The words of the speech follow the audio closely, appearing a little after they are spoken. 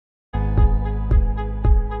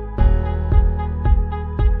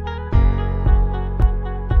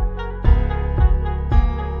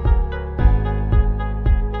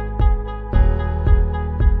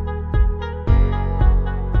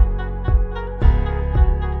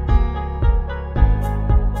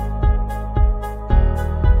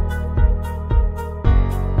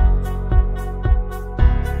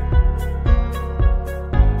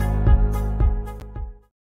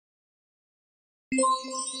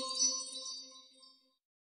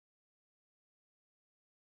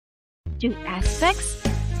Do aspects,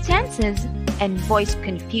 tenses, and voice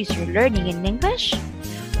confuse your learning in English?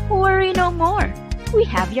 Worry no more. We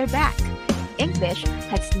have your back. English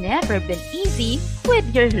has never been easy with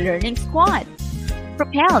your learning squad.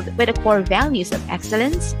 Propelled by the core values of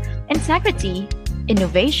excellence, integrity,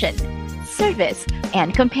 innovation, service,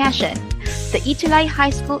 and compassion, the ETUlay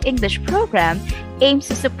High School English program aims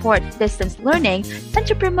to support distance learning and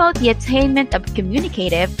to promote the attainment of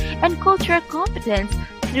communicative and cultural competence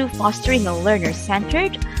through fostering a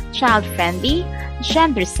learner-centered, child-friendly,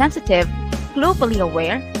 gender-sensitive, globally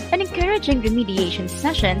aware, and encouraging remediation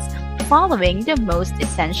sessions following the most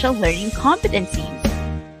essential learning competencies.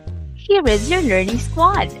 Here is your learning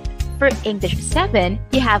squad. For English 7,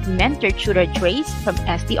 you have Mentor Tutor Trace from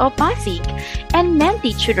SDO Pasig and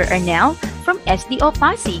Menti Tutor Arnel from SDO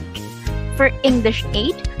Pasig. For English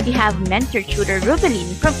 8, you have Mentor Tutor Rubelin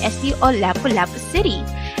from SDO Lapu-Lapu City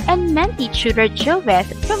and Menti Tutor Joveth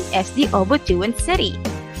from SDO Butuan City.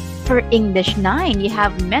 For English 9, you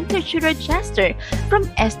have Mentor Tutor Chester from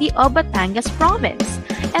SDO Batangas Province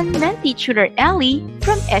and Menti Tutor Ellie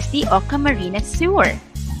from SDO Camarines Sur.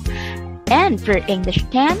 And for English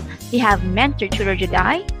 10, we have Mentor Tutor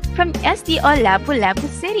Juday from SDO Lapu-Lapu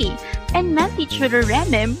City and Menti Tutor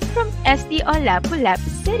Remem from SDO Lapu-Lapu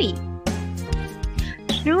City.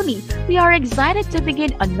 Truly, we are excited to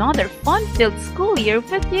begin another fun-filled school year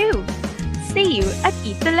with you. See you at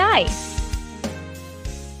ETUlay!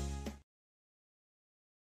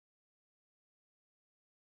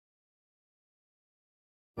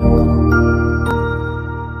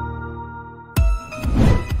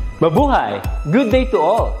 Mabuhay! Good day to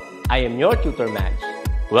all! I am your tutor Madge.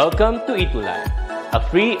 Welcome to ETUlay, a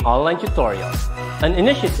free online tutorial, an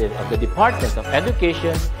initiative of the Department of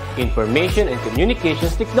Education, Information and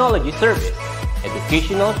Communications Technology Service,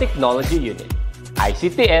 Educational Technology Unit,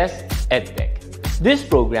 ICTS EdTech. This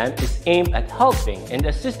program is aimed at helping and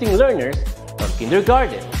assisting learners from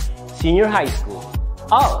kindergarten, senior high school,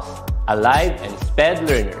 ALS, Alive and SPED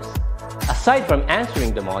learners. Aside from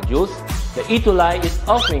answering the modules, the ETUlay is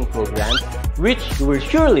offering programs which you will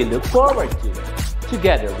surely look forward to.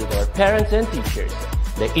 Together with our parents and teachers,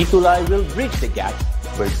 the ETUlay will bridge the gaps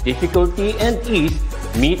where difficulty and ease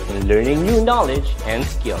meet in learning new knowledge and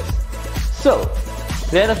skills. So,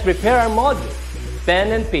 let us prepare our modules,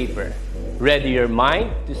 pen and paper. Ready your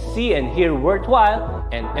mind to see and hear worthwhile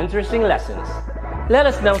and interesting lessons. Let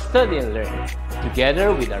us now study and learn,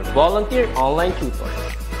 together with our volunteer online tutors.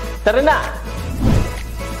 Tara na!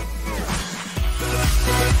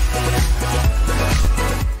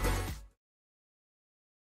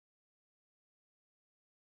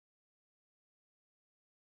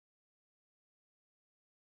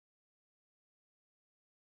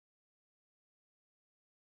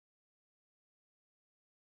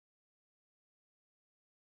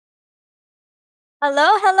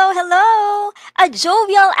 Hello, hello, hello! A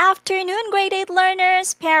jovial afternoon, grade 8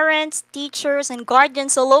 learners, parents, teachers, and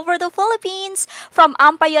guardians all over the Philippines. From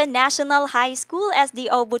Ampayan National High School,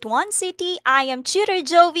 SDO Butuan City, I am Tutor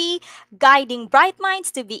Jovi, guiding bright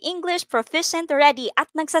minds to be English proficient ready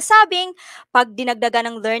at nagsasabing, pag dinagdagan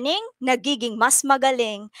ng learning, nagiging mas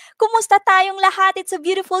magaling. Kumusta tayong lahat? It's a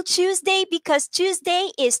beautiful Tuesday because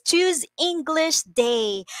Tuesday is Choose English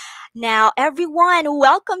Day. Now, everyone,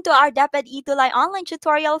 welcome to our DepEd ETUlay online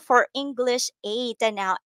tutorial for English 8. And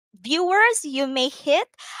now, viewers, you may hit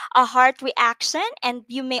a heart reaction and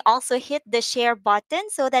you may also hit the share button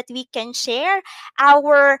so that we can share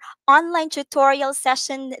our online tutorial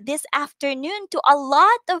session this afternoon to a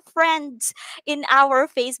lot of friends in our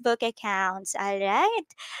Facebook accounts. All right.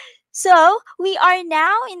 So, we are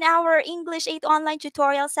now in our English 8 online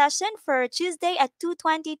tutorial session for Tuesday at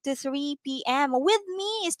 2:20 to 3 p.m. With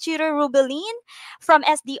me is Tutor Rubelin from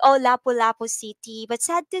SDO Lapu-Lapu City. But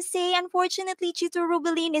sad to say, unfortunately, Tutor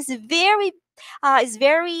Rubelin is very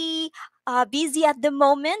busy at the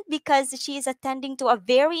moment because she is attending to a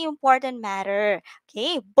very important matter.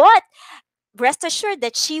 Okay, but rest assured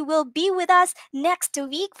that she will be with us next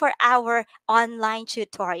week for our online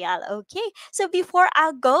tutorial. Okay, so before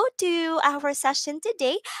I go to our session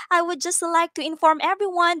today, I would just like to inform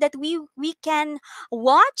everyone that we can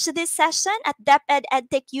watch this session at DepEd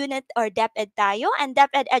EdTech Unit or DepEd Tayo and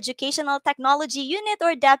DepEd Educational Technology Unit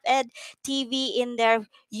or DepEd TV in their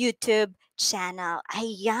YouTube channel.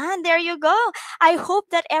 Ayan, there you go. I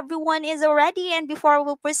hope that everyone is ready. And before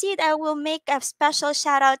we proceed, I will make a special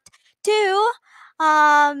shout out to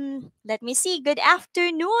let me see, good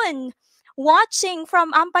afternoon, watching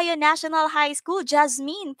from Ampayo National High School,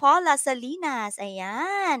 Jasmine Paula Salinas.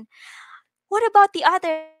 Ayan, what about the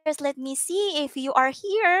others? Let me see if you are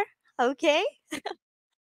here. Okay.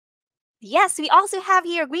 Yes, we also have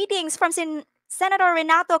here greetings from Senator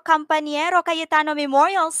Renato Campaniero Cayetano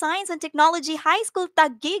Memorial Science and Technology High School,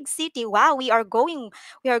 Taguig City. Wow, we are going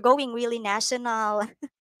really national.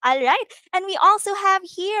 All right. And we also have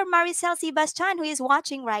here Maricel Sebastian who is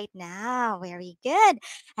watching right now. Very good.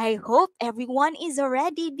 I hope everyone is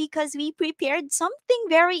ready because we prepared something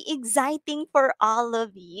very exciting for all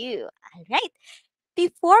of you. All right.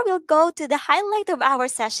 Before we'll go to the highlight of our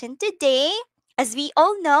session today, as we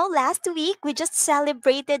all know, last week we just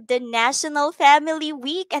celebrated the National Family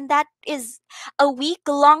Week, and that is a week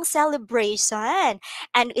long celebration.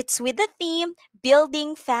 And it's with the theme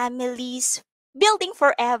Building Families. Building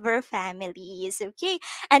forever families, okay?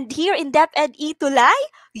 And here in DepEd ETUlay,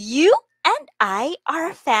 you and I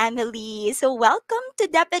are family. So welcome to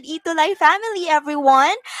DepEd ETUlay family,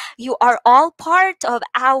 everyone. You are all part of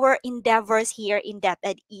our endeavors here in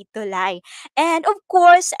DepEd Itulay. And of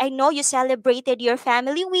course, I know you celebrated your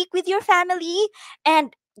family week with your family,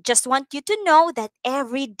 and just want you to know that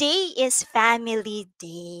every day is family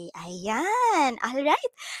day. Ayan. All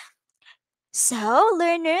right. So,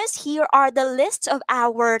 learners, here are the lists of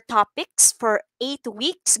our topics for 8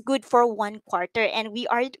 weeks, good for 1 quarter. And we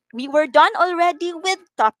were done already with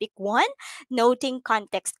topic 1, noting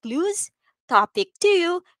context clues, topic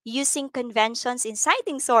 2, using conventions in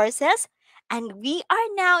citing sources, and we are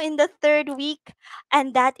now in the third week,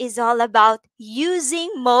 and that is all about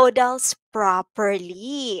using modals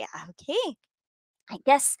properly. Okay. I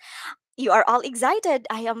guess you are all excited.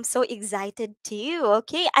 I am so excited too.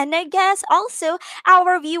 Okay. And I guess also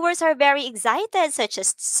our viewers are very excited, such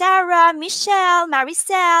as Sarah, Michelle,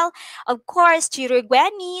 Maricel. Of course,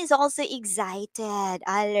 Chirugweni is also excited.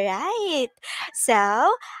 All right.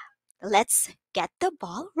 So let's get the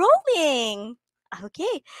ball rolling.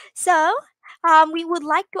 Okay, so we would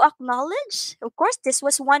like to acknowledge, of course, this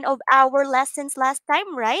was one of our lessons last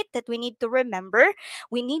time, right? That we need to remember.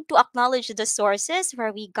 We need to acknowledge the sources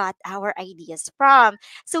where we got our ideas from.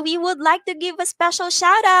 So we would like to give a special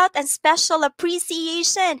shout out and special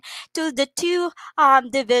appreciation to the two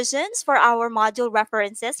divisions for our module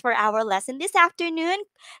references for our lesson this afternoon.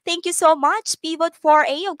 Thank you so much, Pivot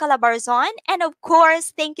 4A of Calabarzon. And of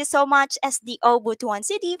course, thank you so much, SDO Butuan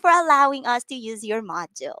City, for allowing us to use your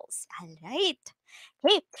modules. All right.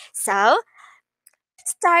 Okay, so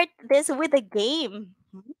start this with a game.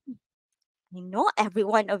 I know every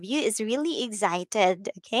one of you is really excited.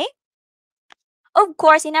 Okay. Of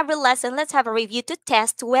course, in every lesson, let's have a review to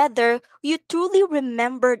test whether you truly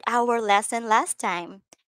remembered our lesson last time.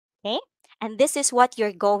 Okay. And this is what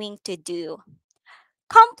you're going to do.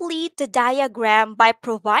 Complete the diagram by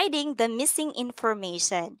providing the missing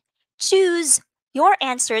information. Choose your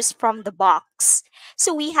answers from the box.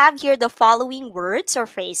 So we have here the following words or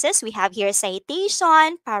phrases. We have here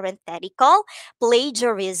citation, parenthetical,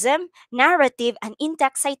 plagiarism, narrative, and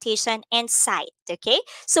in-text citation, and cite. Okay?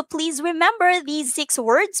 So please remember these 6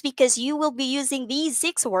 words because you will be using these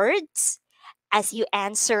 6 words as you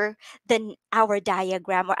answer our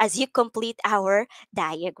diagram or as you complete our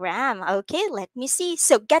diagram. Okay, let me see.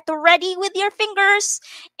 So get ready with your fingers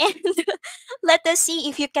and let us see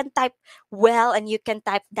if you can type well and you can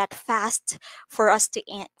type that fast for us to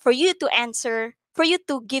for you to answer, for you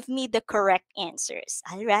to give me the correct answers.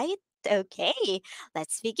 All right? Okay,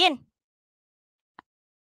 let's begin.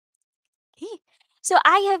 Okay. So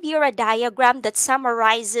I have here a diagram that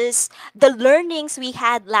summarizes the learnings we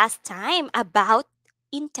had last time about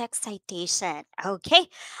in-text citation. Okay,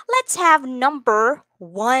 let's have number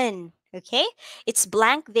 1. Okay, it's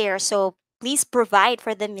blank there, so please provide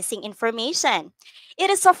for the missing information.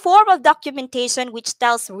 It is a form of documentation which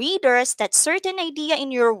tells readers that certain idea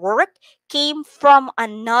in your work came from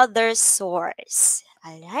another source.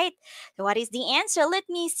 All right, so what is the answer? Let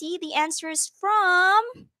me see the answers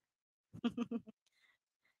from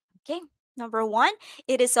Okay. Number 1,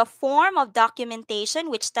 it is a form of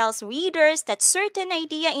documentation which tells readers that certain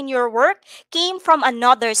idea in your work came from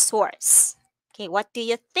another source. Okay, what do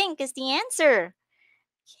you think is the answer?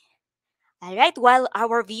 All right, while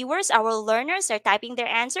our viewers, our learners are typing their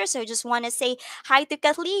answers, so I just want to say hi to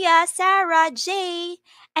Kathlia, Sarah, Jay,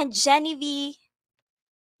 and Genevieve.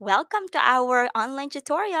 Welcome to our online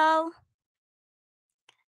tutorial.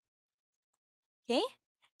 Okay,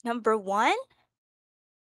 number 1.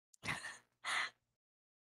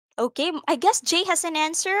 Okay, I guess Jay has an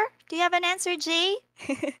answer. Do you have an answer, Jay?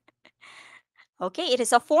 Okay, it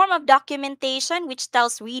is a form of documentation which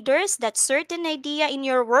tells readers that certain idea in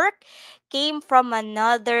your work came from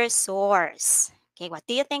another source. Okay, what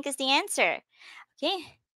do you think is the answer?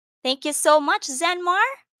 Okay, thank you so much, Zenmar.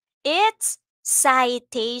 It's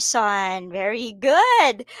Citation. Very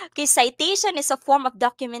good. Okay, citation is a form of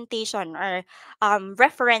documentation or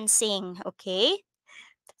referencing. Okay,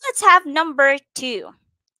 let's have number two.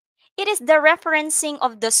 It is the referencing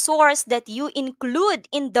of the source that you include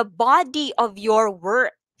in the body of your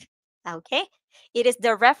work. Okay, it is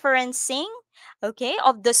the referencing, okay,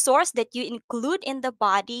 of the source that you include in the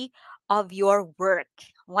body of your work.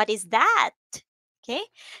 What is that? Okay,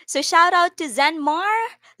 so shout out to Zenmar,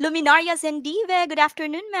 Luminaria Zendive. Good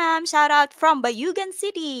afternoon, ma'am. Shout out from Bayugan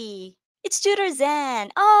City. It's Tutor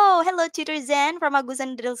Zen. Oh, hello, Tutor Zen from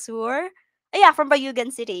Agusan del Sur. Oh, yeah, from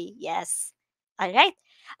Bayugan City. Yes. All right.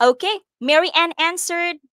 Okay, Mary Ann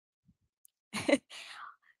answered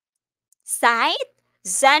cite.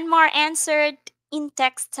 Zanmar answered in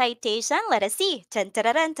text citation. Let us see. Dun, dun,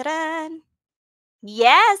 dun, dun, dun.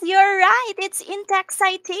 Yes, you're right. It's in text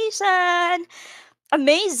citation.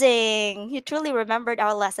 Amazing. You truly remembered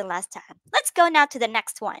our lesson last time. Let's go now to the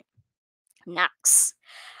next one. Next.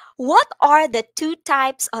 What are the two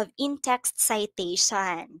types of in-text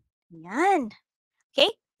citation? Yan.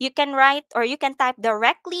 Okay? You can write or you can type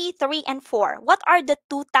directly 3 and 4. What are the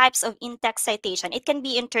two types of in-text citation? It can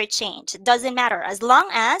be interchanged. It doesn't matter as long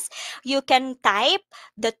as you can type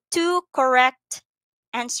the two correct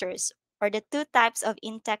answers or the two types of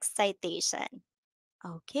in-text citation.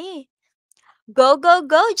 Okay. Go, go,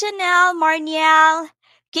 go, Janelle, Marniel,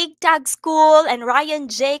 Kig Tag School, and Ryan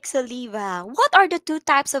Jake Saliva. What are the two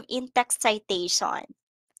types of in-text citation?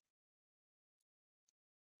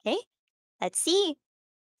 Okay, let's see.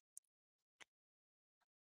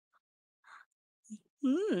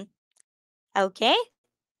 Hmm. Okay.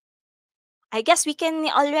 I guess we can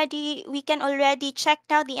already check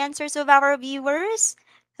now the answers of our viewers.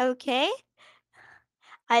 Okay.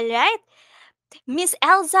 All right. Miss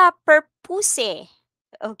Elza Perpuse.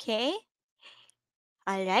 Okay.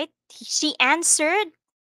 All right. She answered.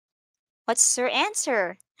 What's her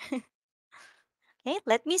answer? Okay,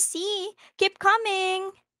 let me see. Keep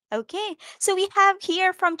coming. Okay, so we have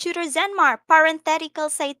here from Tutor Zenmar, parenthetical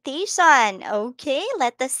citation. Okay,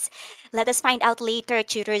 let us find out later,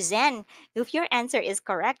 Tutor Zen, if your answer is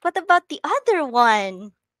correct. What about the other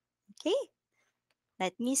one? Okay,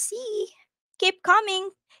 let me see. Keep coming.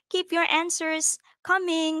 Keep your answers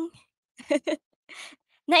coming.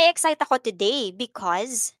 Na-excite ako today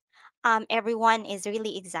because everyone is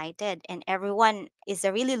really excited and everyone is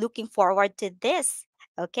really looking forward to this.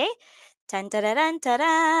 Okay? Tan taran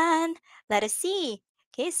taran. Let us see.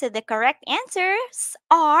 Okay, so the correct answers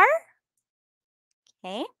are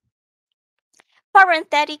okay,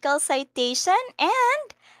 parenthetical citation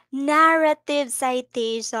and narrative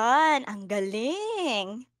citation. Ang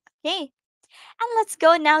galing. Okay, and let's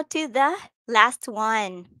go now to the last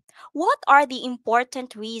one. What are the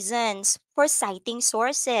important reasons for citing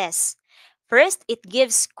sources? First, it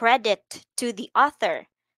gives credit to the author.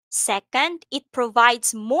 Second, it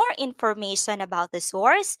provides more information about the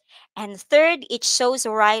source. And third, it shows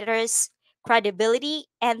a writer's credibility.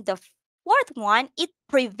 And the fourth one, it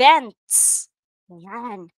prevents.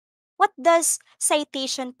 Yan. What does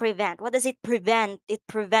citation prevent? What does it prevent? It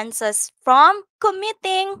prevents us from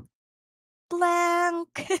committing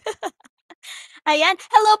blank. Ayan.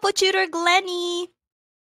 Hello po, Tutor Glenny.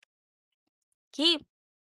 Okay.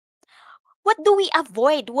 What do we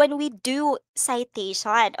avoid when we do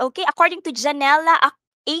citation? Okay, according to Janela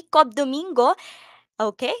Acob Domingo,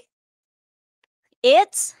 okay,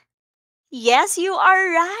 it's yes, you are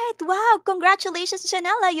right. Wow, congratulations,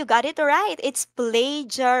 Janela. You got it right. It's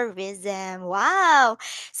plagiarism. Wow.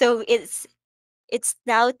 So it's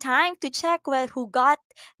now time to check who got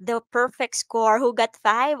the perfect score, who got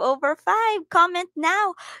 5/5. Comment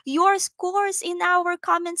now your scores in our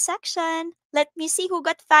comment section. Let me see who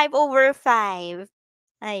got 5/5.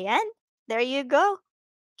 Ayan, there you go.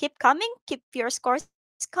 Keep coming, keep your scores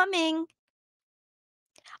coming.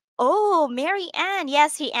 Oh, Mary Ann.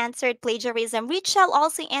 Yes, he answered plagiarism. Richel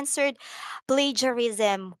also answered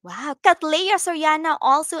plagiarism. Wow. Katleya Soriana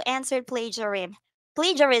also answered plagiarism.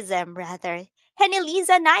 Plagiarism, rather.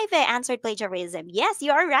 Heneliza Naive answered plagiarism. Yes,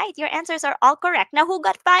 you are right. Your answers are all correct. Now, who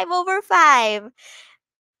got 5/5?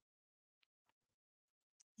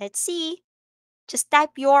 Let's see. Just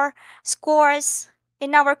type your scores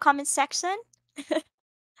in our comment section.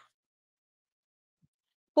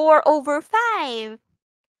 4/5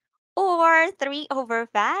 or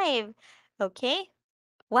 3/5. Okay.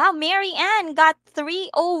 Wow, Mary Ann got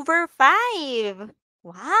 3/5.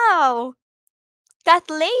 Wow.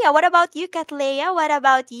 Katleya, what about you, Katleya? What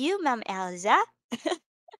about you, Ma'am Elza?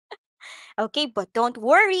 Okay, but don't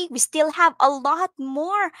worry, we still have a lot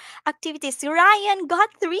more activities. Ryan got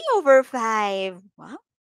 3/5. Wow.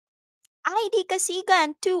 ID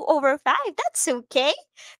Kasigan, 2/5. That's okay.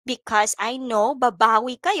 Because I know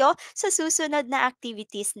babawi kayo sa susunod na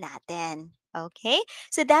activities natin. Okay?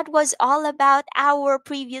 So that was all about our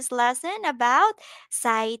previous lesson about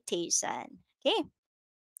citation. Okay?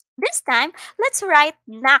 This time, let's write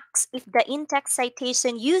NACS if the in-text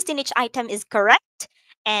citation used in each item is correct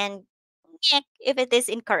and NIC if it is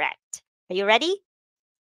incorrect. Are you ready?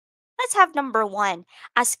 Let's have number 1.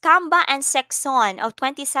 Ascamba and Sexon of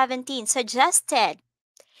 2017 suggested.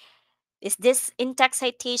 Is this in-text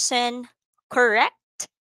citation correct,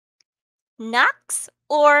 NACS,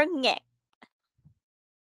 or NIC?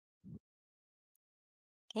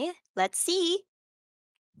 Okay, let's see.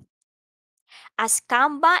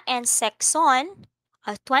 Ascamba and Sexon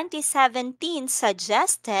of 2017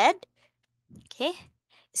 suggested. Okay,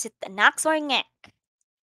 is it NACS or NIC?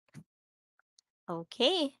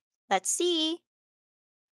 Okay, let's see.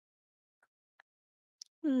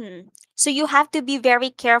 So you have to be very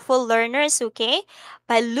careful, learners, okay?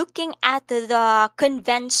 By looking at the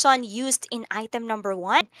convention used in item number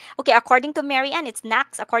 1. Okay, according to Marianne, it's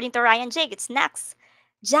Nax. According to Ryan Jake, it's Nax.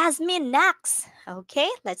 Jasmine, Nax. Okay,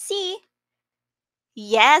 let's see.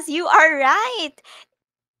 Yes, you are right.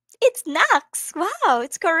 It's Nax. Wow,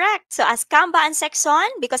 it's correct. So Ascamba and Sexon,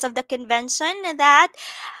 because of the convention that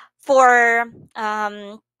for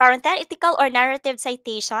parenthetical or narrative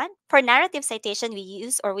citation, for narrative citation, we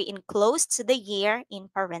use or we enclose the year in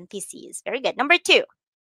parentheses. Very good. Number 2,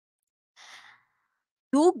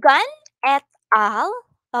 Dugan et al.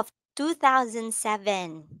 Of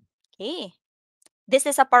 2007. Okay. This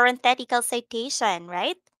is a parenthetical citation,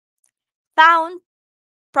 right? Found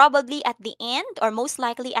probably at the end or most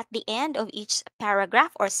likely at the end of each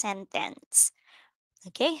paragraph or sentence.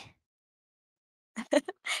 Okay.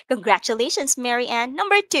 Congratulations, Mary Ann.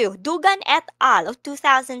 Number 2, Dugan et al. Of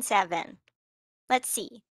 2007. Let's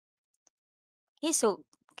see. Okay, so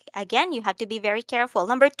again, you have to be very careful.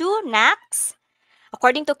 Number 2, Nax.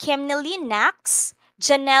 According to Kim Nilin, Nax.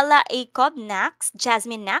 Janella Acob, Nax.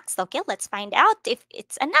 Jasmine, Nax. Okay, let's find out if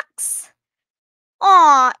it's a Nax.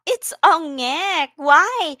 Oh, it's a ngek.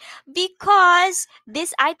 Why? Because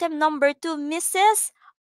this item number 2 misses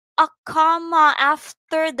a comma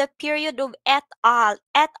after the period of et al.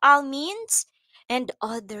 Et al means and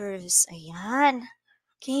others. Ayan.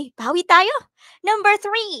 Okay, bawi tayo. Number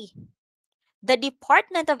 3. The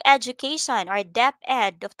Department of Education or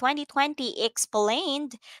DepEd of 2020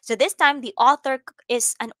 explained. So this time the author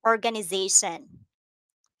is an organization.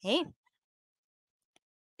 Okay.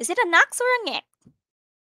 Is it a nax or a ngek?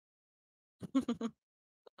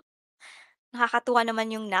 Nakakatuwa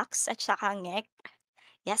naman yung nax at saka ngek.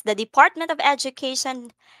 Yes, the Department of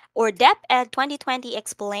Education or DepEd 2020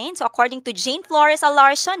 explains. So according to Jane Flores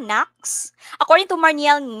Alarson, Nax. According to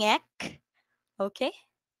Marniel Ngek. Okay.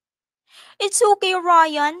 It's okay,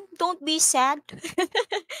 Ryan. Don't be sad.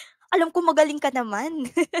 Alam ko magaling ka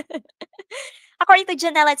naman. According to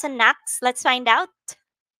Janelle, it's a Nax. Let's find out.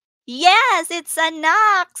 Yes, it's a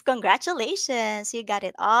Nax. Congratulations. You got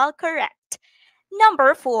it all correct.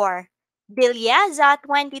 Number 4. Bilyeza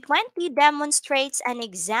 2020 demonstrates an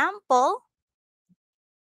example.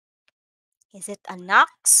 Is it a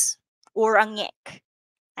Nax or a Ngek?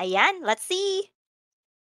 Ayan, let's see.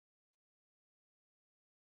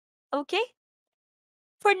 Okay.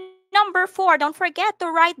 For number 4, don't forget to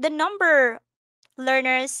write the number,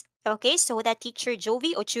 learners. Okay, so that teacher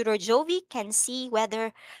Jovi or tutor Jovi can see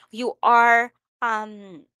whether you are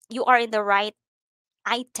in the right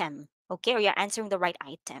item. Okay, or you're answering the right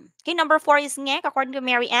item. Okay, number 4 is ngek, according to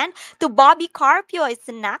Mary Ann. To Bobby Carpio, it's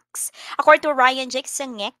a nax. According to Ryan Jake, it's a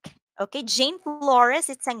ngek. Okay, Jane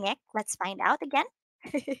Flores, it's a ngek. Let's find out again.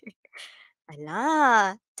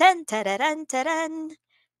 Ala, tan tararan taran.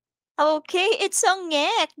 Okay, it's a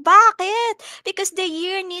ngek. Bakit? Because the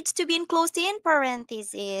year needs to be enclosed in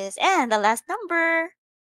parentheses. And the last number.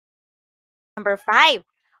 Number 5.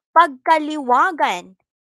 Pagkaliwagan,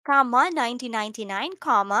 1999,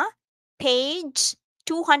 page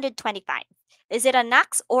 225. Is it a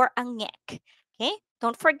nax or a ngek? Okay,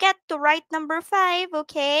 don't forget to write number 5,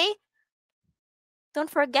 okay? Don't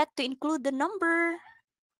forget to include the number.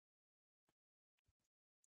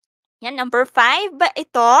 Yan, number 5 ba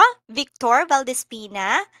ito? Victor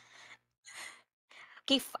Valdespina.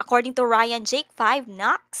 Okay, according to Ryan Jake, 5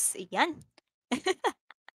 knocks. Yan.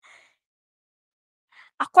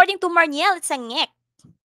 According to Marniel, it's a ngek.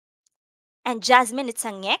 And Jasmine, it's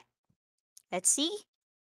a ngek. Let's see.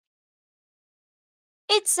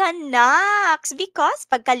 It's a knocks because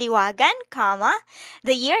pagkaliwagan,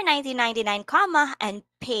 the year 1999, and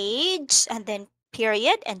page, and then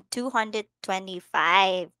period, and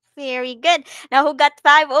 225. Very good. Now, who got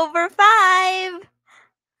 5 over 5?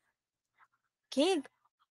 Okay,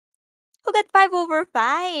 who got 5 over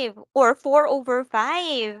 5? Or 4 over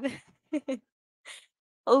 5?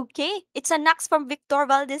 Okay, it's a Nux from Victor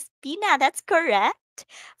Valdez Pina. That's correct.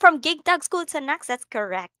 From Gig Tag School, it's a Nux. That's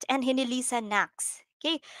correct. And Hinilisa Nux.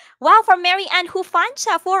 Okay. Wow, from Mary Ann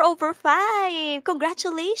Hufancha, 4 over 5.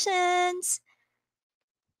 Congratulations.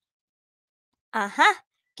 Uh-huh.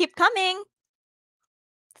 Keep coming.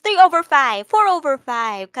 3 over 5, 4 over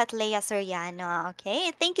 5, Katlea Soriano.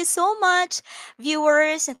 Okay, thank you so much,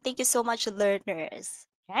 viewers, and thank you so much, learners.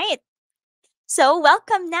 Right. So,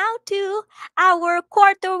 welcome now to our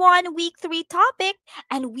quarter one, week three topic,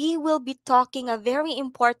 and we will be talking a very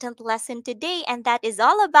important lesson today, and that is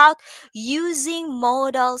all about using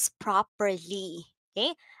modals properly.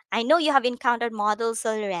 Okay, I know you have encountered models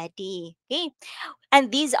already. Okay,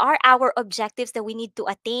 and these are our objectives that we need to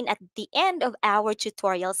attain at the end of our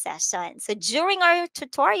tutorial session. So during our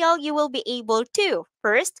tutorial, you will be able to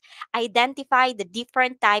first identify the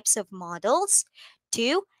different types of models,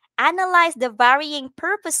 two, analyze the varying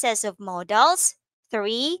purposes of models,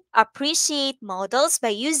 three, appreciate models by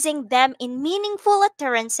using them in meaningful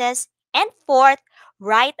utterances, and fourth,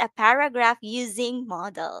 write a paragraph using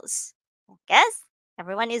models. Yes?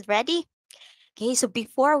 Everyone is ready? Okay, so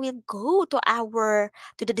before we go to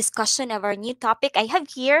the discussion of our new topic, I have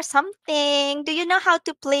here something. Do you know how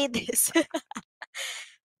to play this?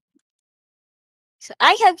 So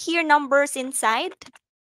I have here numbers inside,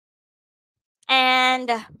 and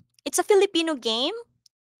it's a Filipino game.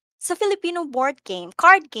 It's a Filipino board game,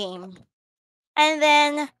 card game. And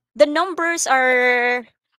then the numbers are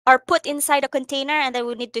put inside a container, and then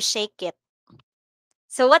we need to shake it.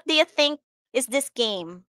 So what do you think is this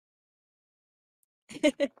game?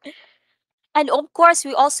 And of course,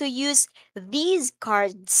 we also use these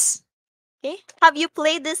cards. Okay, have you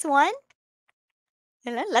played this one?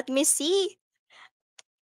 Let me see.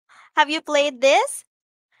 Have you played this,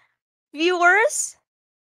 viewers?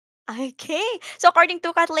 Okay. So according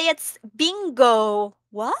to Katley, it's bingo.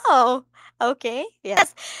 Wow. Okay.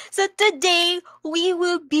 Yes. So today we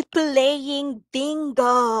will be playing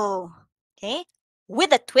bingo. Okay.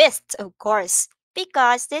 With a twist, of course,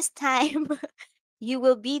 because this time you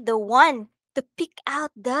will be the one to pick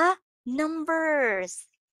out the numbers.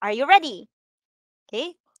 Are you ready?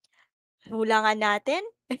 Okay. Hulangan natin.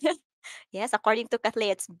 Yes, according to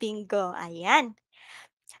Kathleen, it's bingo. Ayan.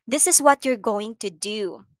 This is what you're going to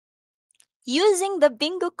do. Using the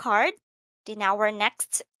bingo card in our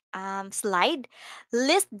next slide,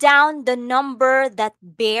 list down the number that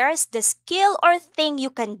bears the skill or thing you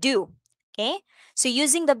can do. Okay? So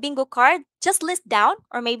using the bingo card, just list down,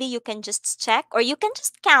 or maybe you can just check, or you can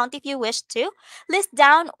just count if you wish to. List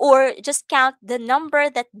down or just count the number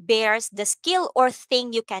that bears the skill or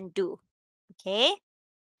thing you can do. Okay?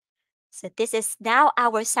 So this is now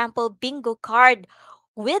our sample bingo card.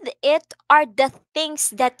 With it are the things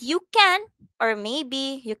that you can or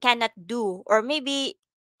maybe you cannot do, or maybe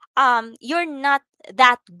you're not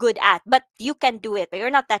that good at, but you can do it, but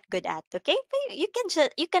you're not that good at. Okay?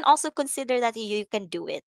 You can also consider that you can do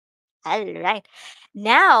it. All right.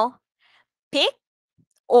 Now, pick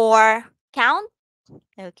or count,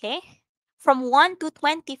 okay? From 1 to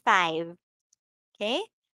 25. Okay?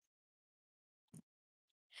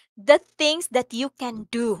 The things that you can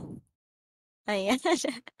do. Ayan.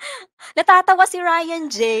 Natatawa si Ryan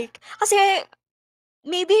Jake. Kasi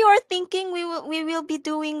maybe you're thinking we will be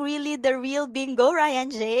doing really the real bingo,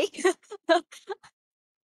 Ryan Jake.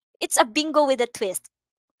 It's a bingo with a twist.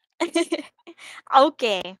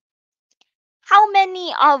 Okay. How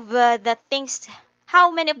many of the things how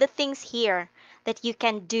many of the things here that you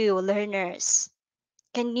can do, learners?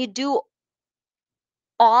 Can you do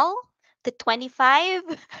all the 25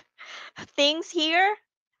 things here?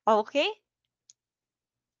 Okay.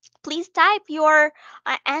 Please type your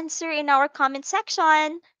answer in our comment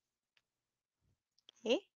section.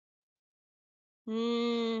 Okay.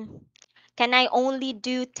 Hmm. Can I only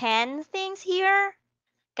do 10 things here?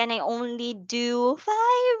 Can I only do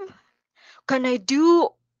 5? Can I do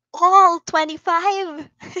all 25?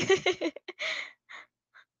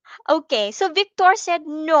 Okay, so Victor said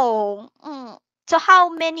no. So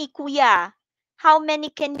how many, kuya? How many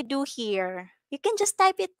can you do here? You can just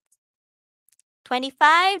type it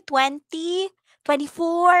 25, 20,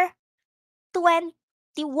 24,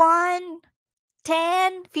 21,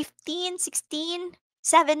 10, 15, 16,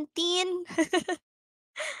 17.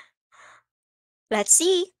 Let's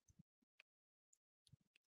see.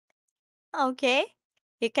 Okay,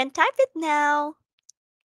 you can type it now.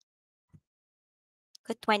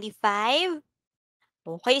 Got 25.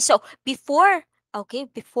 Okay, so before Okay,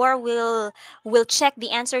 before we'll check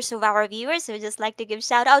the answers of our viewers, we just like to give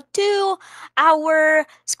shout out to our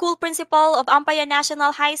school principal of Ampaya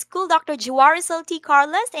National High School, Dr. Juarisol T.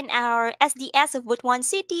 Carlos, and our SDS of Butuan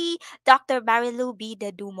City, Dr. Marilu B.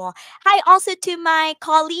 Dadumo. Hi also to my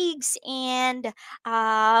colleagues and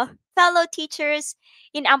fellow teachers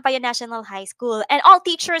in Ampaya National High School and all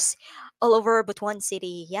teachers all over Butuan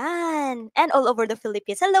City. Yan. And all over the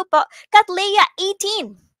Philippines. Hello po. Katleya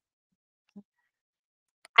 18.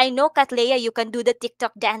 I know, Katleya, you can do the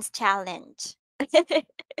TikTok dance challenge.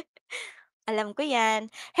 Alam ko yan.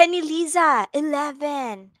 Henny Liza,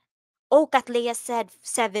 11. Oh, Katleya said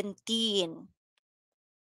 17.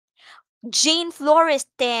 Jane Flores,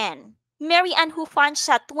 10. Mary Ann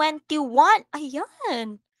Hufansha, 21.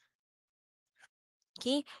 Ayan.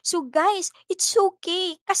 Okay. So guys, it's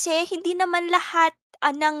okay. Kasi hindi naman lahat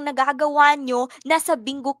ng nagagawa nyo nasa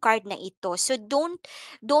bingo card na ito. So don't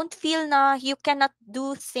feel na you cannot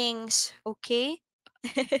do things. Okay?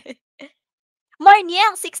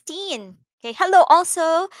 Marniel, 16. Okay, hello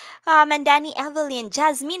also, Mandani Evelyn,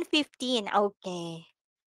 Jasmine, 15. Okay.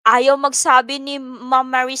 Ayaw magsabi ni Ma'am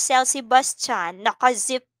Maricel Sebastian,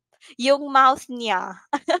 nakazip yung mouth niya.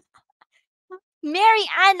 Mary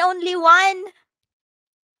Ann, only one.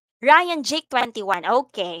 Ryan Jake, 21.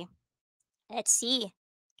 Okay. Let's see.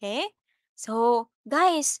 Okay. So,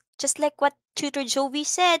 guys, just like what Tutor Joey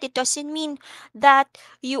said, it doesn't mean that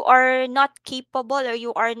you are not capable or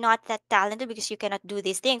you are not that talented because you cannot do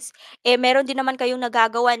these things. Eh, meron din naman kayong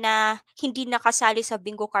nagagawa na hindi nakasali sa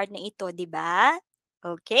bingo card na ito, di ba?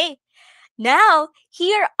 Okay. Now,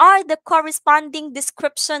 here are the corresponding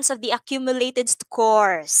descriptions of the accumulated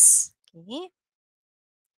scores. Okay.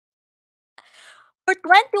 For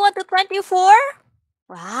 21 to 24,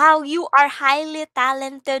 wow, you are highly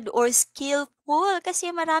talented or skillful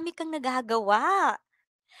kasi marami kang nagagawa.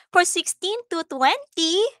 For 16 to 20,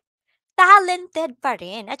 talented pa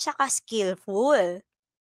rin at saka skillful.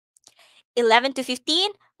 11 to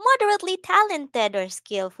 15, moderately talented or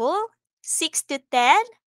skillful. 6 to 10,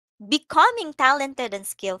 becoming talented and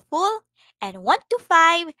skillful. And 1 to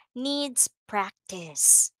 5, needs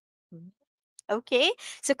practice. Okay,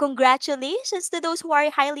 so congratulations to those who are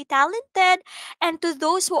highly talented and to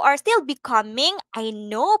those who are still becoming. I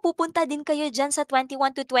know, pupunta din kayo dyan sa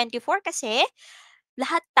 21 to 24 kasi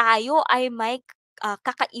lahat tayo ay may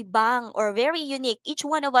kakaibang or very unique. Each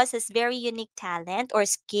one of us has very unique talent or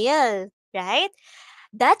skill, right?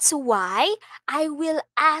 That's why I will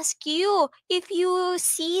ask you if you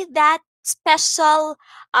see that special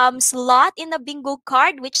slot in the bingo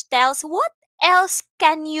card which tells what else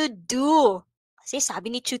can you do. Kasi sabi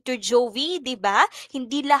ni Tutor Joey, di ba?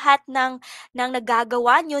 Hindi lahat ng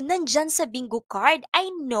nagagawa nyo nandyan sa bingo card. I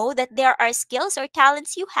know that there are skills or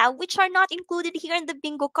talents you have which are not included here in the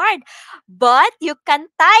bingo card. But you can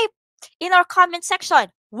type in our comment section,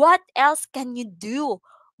 what else can you do?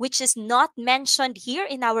 Which is not mentioned here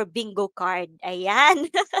in our bingo card. Ayan.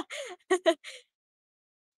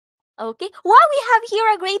 Okay. Wow, we have here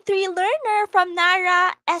a grade 3 learner from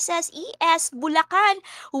Nara SSES, Bulacan.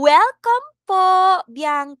 Welcome po,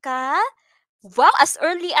 Bianca. Wow, as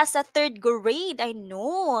early as a 3rd grade. I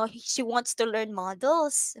know. She wants to learn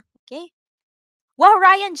models. Okay. Wow,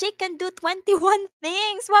 Ryan Jake can do 21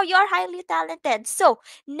 things. Wow, you're highly talented. So,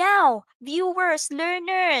 now, viewers,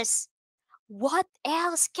 learners, what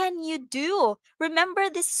else can you do? Remember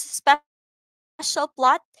this special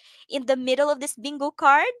plot in the middle of this bingo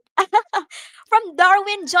card? From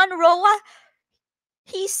Darwin John Roa,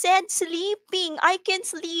 he said sleeping. I can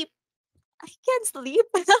sleep. I can sleep.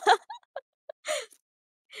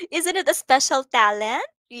 Isn't it a special talent?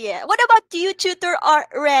 Yeah. What about you, Tutor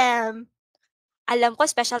Rem? Alam ko,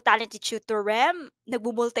 special talent ni Tutor Rem.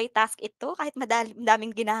 Nagbo-multitask ito kahit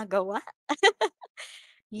madaming ginagawa.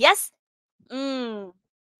 Yes. Mm.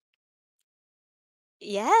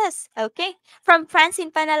 Yes. Okay. From Francine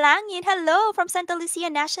Panalangin. Hello. From Santa Lucia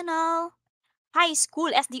National High School,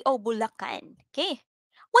 SDO, Bulacan. Okay.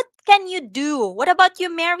 What can you do? What about you,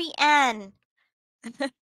 Mary Ann?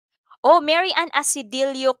 Oh, Mary Ann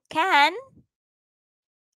Asidilio can.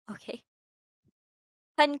 Okay.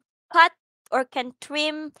 Can cut or can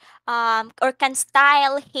trim or can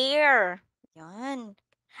style hair. Yan.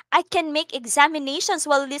 I can make examinations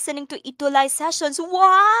while listening to ETUlay sessions.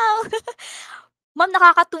 Wow! Ma'am,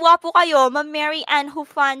 nakakatuwa po kayo. Ma'am Mary Ann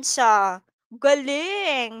Hufansha.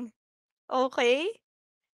 Galing. Okay.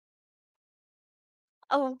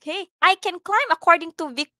 Okay. I can climb according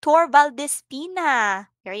to Victor Valdespina.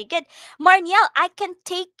 Very good. Marniel, I can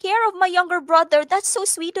take care of my younger brother. That's so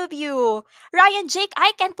sweet of you. Ryan Jake,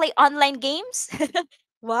 I can play online games.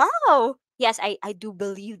 Wow. Yes, I do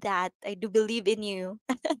believe that. I do believe in you.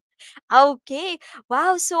 Okay.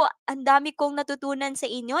 Wow, so ang dami kong natutunan sa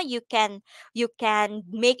inyo. You can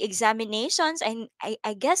make examinations, and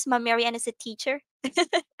I guess Ma'am Marianne is a teacher.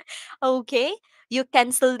 Okay. You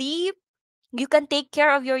can sleep. You can take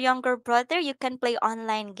care of your younger brother. You can play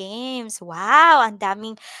online games. Wow, ang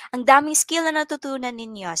daming skill na natutunan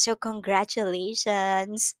ninyo. So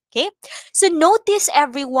congratulations. Okay? So notice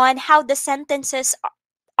everyone how the sentences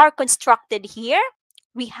are constructed here.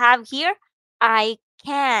 We have here I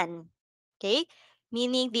can. Okay?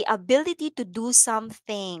 Meaning the ability to do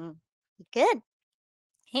something. Good.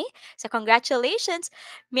 Okay, so congratulations,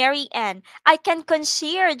 Mary Ann. I can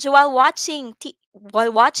concierge while watching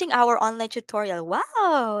our online tutorial.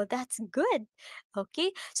 Wow, that's good.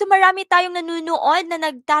 Okay, so marami tayong nanunood na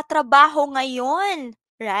nagtatrabaho ngayon,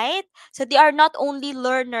 right? So they are not only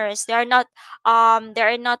learners, they are not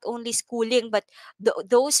only schooling, but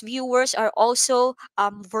those viewers are also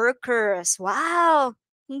workers. Wow,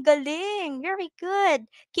 ang galing, very good.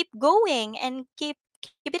 Keep going and keep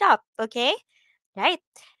it up, okay? Right?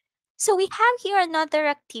 So we have here another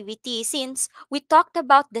activity since we talked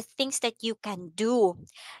about the things that you can do.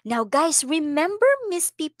 Now guys, remember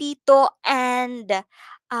Miss Pipito and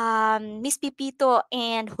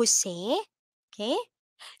Jose? Okay?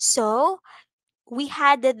 So we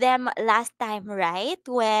had them last time, right?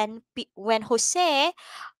 When Jose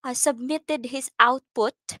submitted his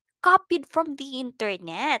output copied from the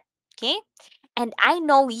internet. Okay? And I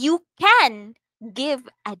know you can give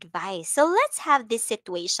advice. So let's have this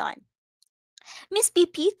situation. Miss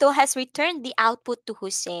Pipito has returned the output to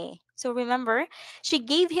Jose. So remember, she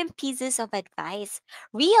gave him pieces of advice.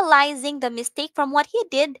 Realizing the mistake from what he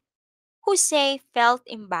did, Jose felt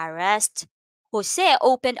embarrassed. Jose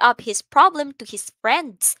opened up his problem to his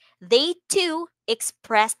friends. They too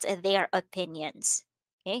expressed their opinions.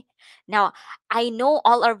 Okay. Now, I know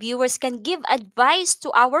all our viewers can give advice to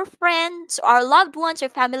our friends, our loved ones, or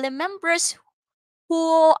family members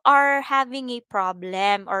who are having a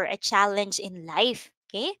problem or a challenge in life.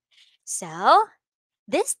 Okay? So,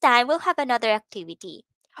 this time we'll have another activity.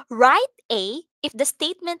 Write A if the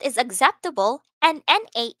statement is acceptable and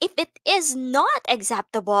NA if it is not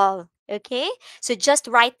acceptable. Okay? So just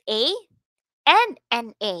write A and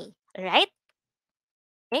NA, right?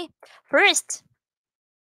 Okay. First,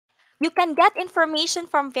 you can get information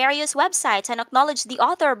from various websites and acknowledge the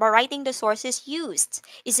author by writing the sources used.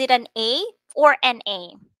 Is it an A or an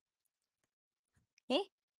A? Okay.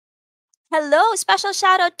 Hello, special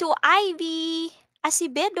shout out to Ivy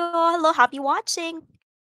Asibedo. Hello, happy watching.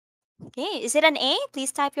 Okay, is it an A?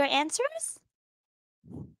 Please type your answers.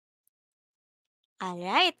 All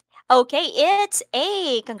right. Okay, it's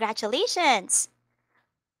A. Congratulations.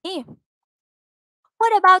 Okay.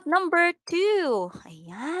 What about number two?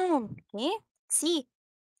 Ayan. Okay. Let's see.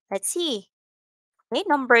 Let's see. Okay,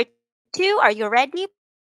 number two. Are you ready?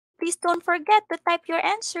 Please don't forget to type your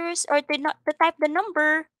answers or to type the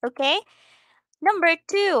number. Okay. Number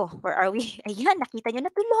two, where are we? Ayan, nakita nyo na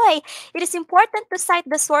tuloy. It is important to cite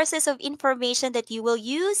the sources of information that you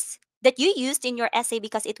used in your essay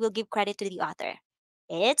because it will give credit to the author.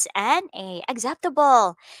 It's an A.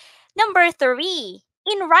 Acceptable. Number three,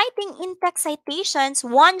 in writing in-text citations,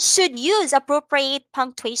 one should use appropriate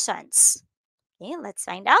punctuations. Okay, let's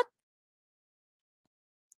find out.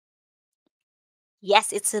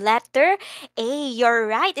 Yes, it's a letter A. You're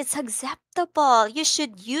right. It's acceptable. You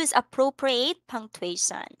should use appropriate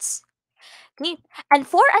punctuations. Okay. And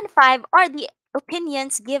 4 and 5 are the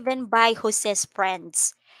opinions given by Jose's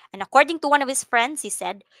friends. And according to one of his friends, he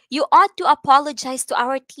said, you ought to apologize to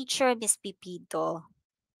our teacher, Miss Pipito.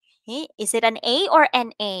 Okay. Is it an A or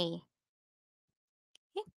an A?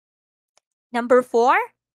 Okay. Number 4,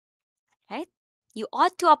 right? You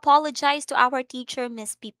ought to apologize to our teacher,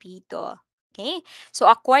 Miss Pipito. Okay.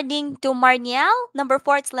 So according to Marniel, number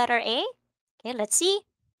 4, it's letter A. Okay, let's see.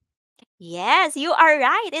 Yes, you are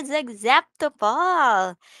right. It's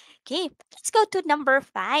acceptable. Okay, let's go to number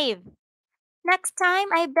 5. Next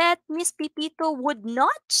time, I bet Miss Pipito would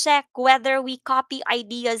not check whether we copy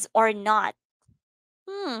ideas or not.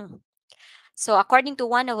 Hmm. So according to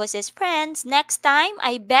one of his friends, next time,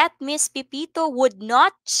 I bet Miss Pipito would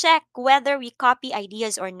not check whether we copy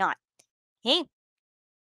ideas or not. Hey,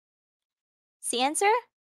 see answer?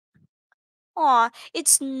 Aw,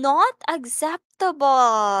 it's not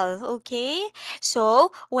acceptable. Okay?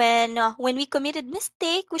 So, when we committed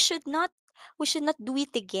mistake, we should not do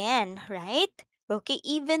it again, right? Okay,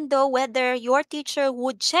 even though whether your teacher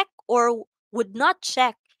would check or would not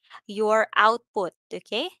check your output,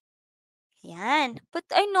 okay? Yan. But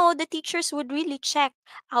I know the teachers would really check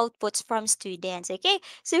outputs from students. Okay,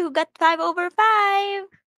 so who got 5 over 5?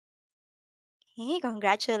 Hey,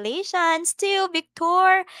 congratulations to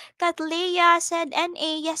Victor. Katleya said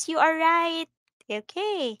NA. Yes, you are right.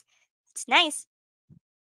 Okay, it's nice.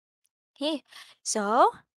 Hey,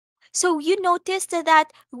 so you noticed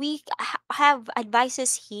that we have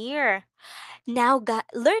advices here. Now,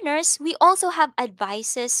 learners, we also have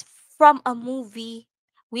advices from a movie.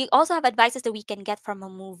 We also have advices that we can get from a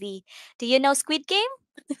movie. Do you know Squid Game?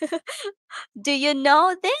 Do you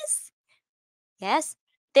know this? Yes,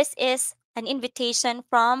 this is an invitation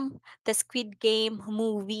from the Squid Game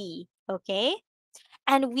movie. Okay?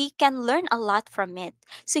 And we can learn a lot from it.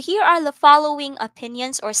 So here are the following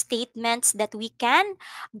opinions or statements that we can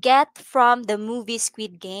get from the movie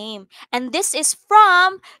Squid Game. And this is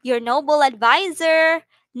from your noble advisor,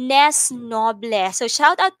 Nes Noble. So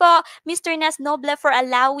shout out po, Mr. Nes Noble, for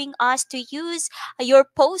allowing us to use your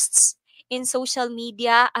posts in social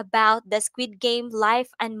media about the Squid Game life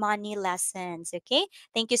and money lessons. Okay?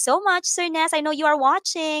 Thank you so much, Sir Nes. I know you are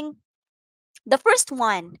watching. The first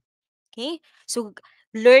one. Okay, so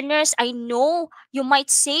learners, I know you might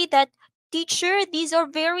say that, teacher, these are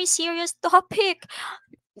very serious topic.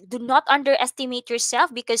 Do not underestimate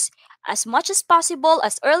yourself, because as much as possible,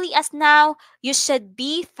 as early as now, you should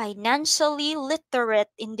be financially literate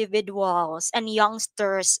individuals and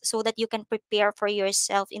youngsters so that you can prepare for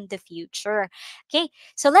yourself in the future. Okay,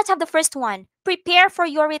 so let's have the first one. Prepare for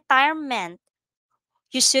your retirement.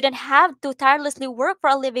 You shouldn't have to tirelessly work for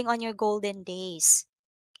a living on your golden days.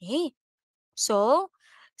 Okay, so,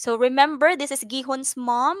 remember, this is Gihon's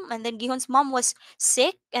mom, and then Gihon's mom was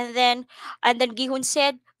sick, and then Gihon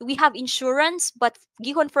said, "We have insurance," but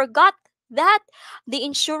Gihon forgot that the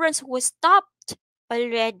insurance was stopped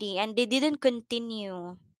already, and they didn't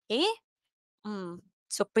continue. Okay? Mm.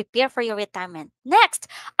 So prepare for your retirement. Next,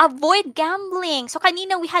 avoid gambling. So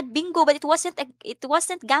kanina we had bingo, but it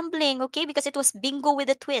wasn't gambling, okay? Because it was bingo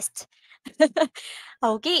with a twist.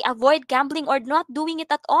 Okay, avoid gambling or not doing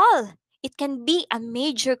it at all. It can be a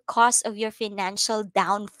major cause of your financial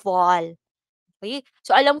downfall. Okay?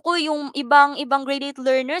 So alam ko yung ibang grade 8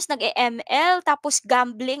 learners nag-ML tapos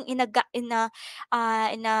gambling in a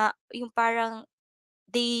yung parang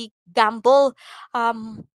they gamble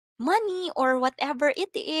money or whatever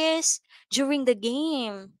it is during the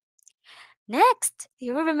game. Next,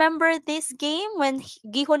 you remember this game when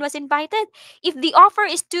Gihon was invited? If the offer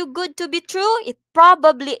is too good to be true, it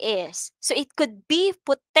probably is. So it could be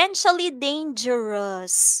potentially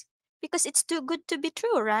dangerous because it's too good to be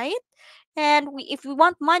true, right? And if we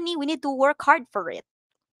want money, we need to work hard for it.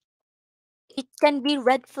 It can be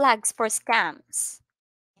red flags for scams.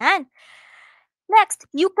 And next,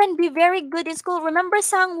 you can be very good in school. Remember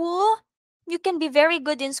Sangwoo? You can be very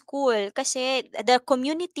good in school kasi the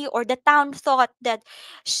community or the town thought that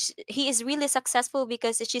he is really successful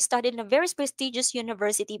because she studied in a very prestigious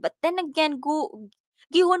university. But then again,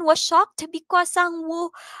 Gihon was shocked because Sangwoo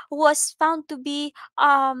was found to be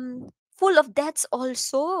full of debts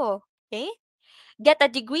also. Okay? Get a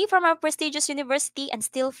degree from a prestigious university and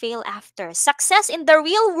still fail after. Success in the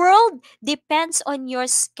real world depends on your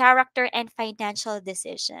character and financial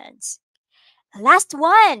decisions. Last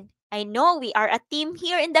one. I know we are a team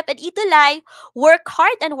here in DepEd ETUlay. Work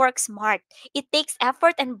hard and work smart. It takes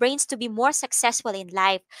effort and brains to be more successful in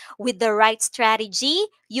life. With the right strategy,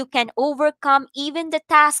 you can overcome even the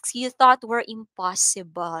tasks you thought were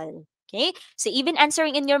impossible. Okay? So even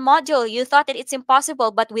answering in your module, you thought that it's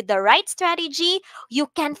impossible, but with the right strategy, you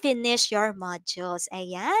can finish your modules.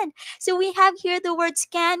 Ayan. So we have here the words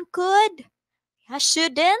can, could,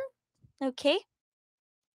 shouldn't. Okay?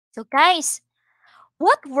 So guys,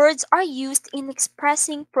 what words are used in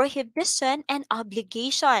expressing prohibition and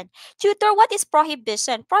obligation? Tutor, what is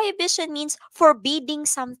prohibition? Prohibition means forbidding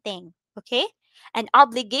something, okay? And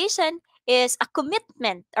obligation is a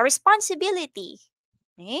commitment, a responsibility,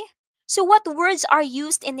 okay? So what words are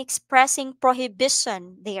used in expressing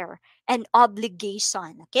prohibition there and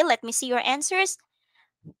obligation? Okay, let me see your answers.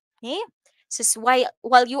 Okay? So,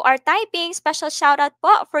 while you are typing, special shoutout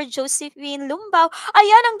po for Josephine Lumbaw.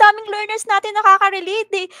 Ayan, ang daming learners natin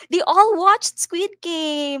nakaka-relate. They all watched Squid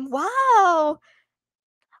Game. Wow!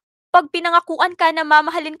 Pag pinangakuan ka na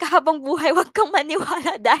mamahalin ka habang buhay, huwag kang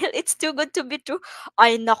maniwala dahil it's too good to be true.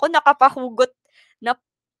 Ay, naku, napahugot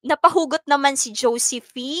naman si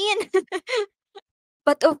Josephine.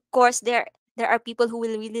 But of course, there are people who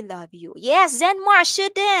will really love you. Yes, Zenmar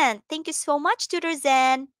shouldn't. Thank you so much, Tutor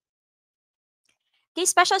Zen. Okay,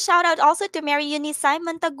 special shout out also to Mary Eunice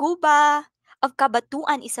Simon Taguba of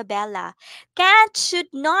Kabatuan, Isabela. Can't, should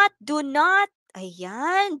not, do not,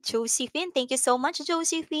 Ayan, Josephine. Thank you so much,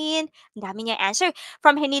 Josephine. Ang dami niya answer.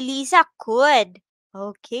 From Henelisa, could.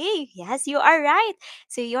 Okay, yes, you are right.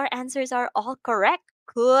 So your answers are all correct.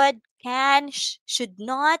 Could, can, should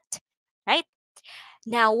not. Right?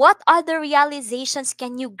 Now, what other realizations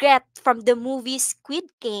can you get from the movie Squid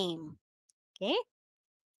Game? Okay?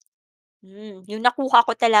 Yung nakuha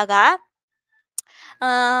ko talaga,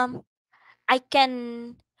 um, I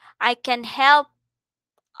can I can help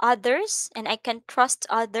others and I can trust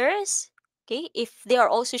others, okay, if they are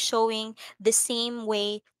also showing the same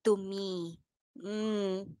way to me.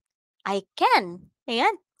 Mm, I can.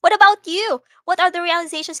 Ayan. What about you? What other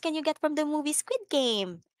realizations can you get from the movie Squid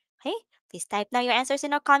Game? Okay, please type now your answers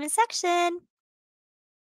in our comment section.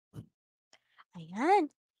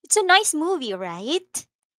 Ayan. It's a nice movie, right?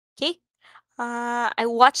 Okay. I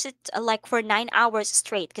watched it like for 9 hours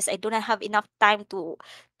straight because I do not have enough time to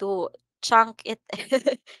chunk it.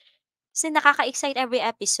 Kasi nakaka-excite every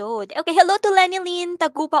episode. Okay, hello to Lenny Lynn,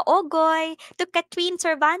 Tagupa Ogoy, to Catherine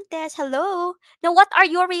Cervantes. Hello. Now, what are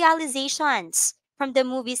your realizations from the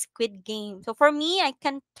movie Squid Game? So for me, I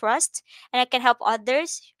can trust and I can help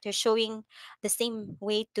others. They're showing the same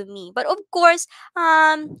way to me. But of course,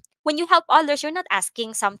 when you help others, you're not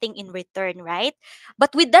asking something in return, right?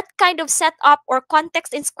 But with that kind of setup or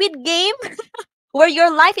context in Squid Game, where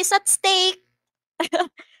your life is at stake,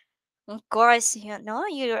 of course,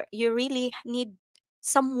 you really need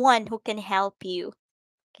someone who can help you.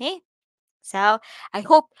 Okay? So I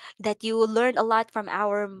hope that you learned a lot from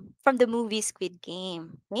the movie Squid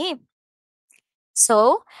Game. Okay?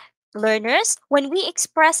 So, learners, when we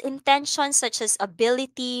express intentions such as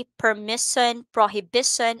ability, permission,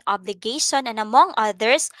 prohibition, obligation, and among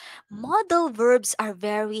others, modal verbs are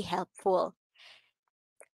very helpful.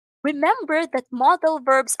 Remember that modal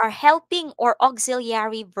verbs are helping or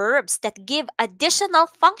auxiliary verbs that give additional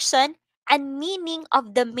function and meaning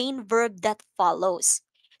of the main verb that follows.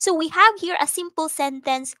 So we have here a simple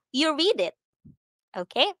sentence, you read it.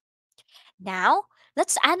 Okay? Now,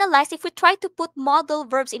 let's analyze if we try to put modal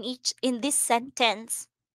verbs in this sentence.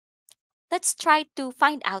 Let's try to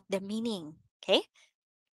find out the meaning. Okay?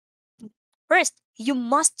 First, you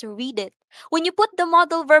must read it. When you put the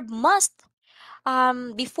modal verb must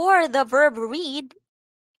before the verb read,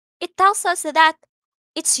 it tells us that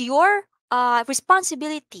it's your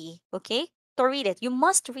responsibility, okay, to read it. You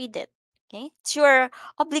must read it, okay? It's your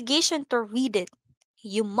obligation to read it.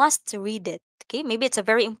 You must read it, okay? Maybe it's a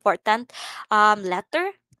very important letter.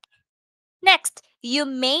 Next, you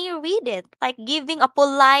may read it, like giving a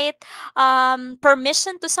polite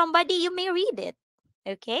permission to somebody, you may read it,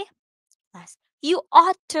 okay? Last, you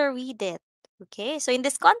ought to read it, okay? So in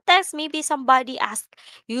this context, maybe somebody asked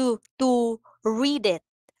you to read it,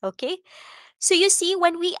 okay? So you see,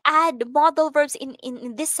 when we add modal verbs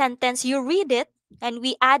in this sentence, you read it, and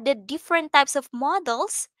we added different types of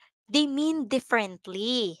modals, they mean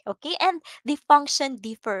differently, okay? And they function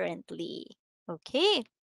differently, okay?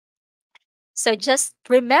 So just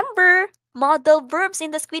remember modal verbs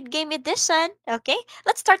in the Squid Game edition, okay?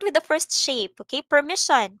 Let's start with the first shape, okay?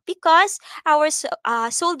 Permission, because our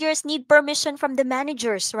soldiers need permission from the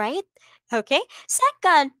managers, right? Okay.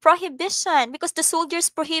 Second, prohibition, because the soldiers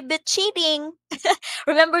prohibit cheating.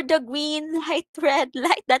 Remember the green light, red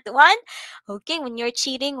light, that one? Okay, when you're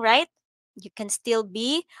cheating, right? You can still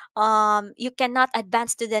be, you cannot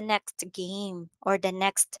advance to the next game or the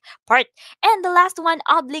next part. And the last one,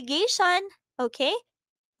 obligation. Okay,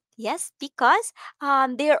 yes, because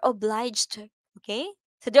they're obliged. Okay,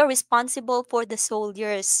 so they're responsible for the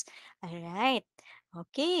soldiers. All right.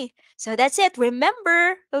 Okay, so that's it.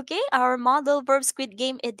 Remember, okay, our model verb Squid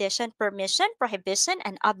Game edition: permission, prohibition,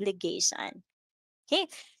 and obligation. Okay,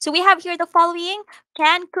 so we have here the following: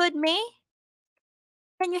 can, could, may.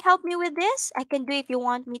 Can you help me with this? I can do if you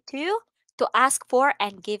want me to. To ask for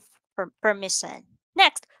and give permission.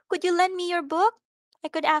 Next, could you lend me your book? I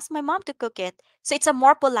could ask my mom to cook it. So it's a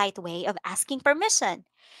more polite way of asking permission.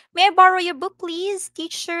 May I borrow your book, please?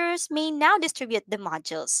 Teachers may now distribute the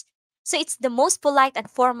modules. So it's the most polite and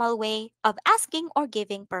formal way of asking or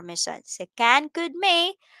giving permission. So can, could,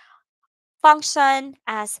 may function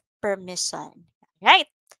as permission. Right?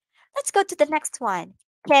 Let's go to the next one.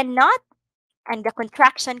 Cannot and the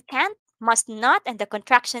contraction can't, must not, and the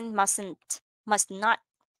contraction mustn't, must not.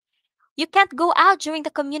 You can't go out during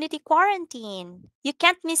the community quarantine. You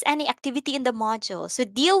can't miss any activity in the module. So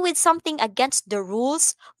deal with something against the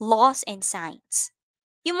rules, laws, and signs.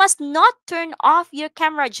 You must not turn off your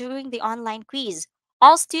camera during the online quiz.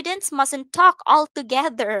 All students mustn't talk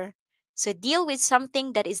altogether. So deal with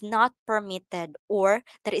something that is not permitted or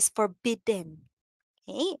that is forbidden.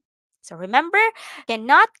 Okay? So remember,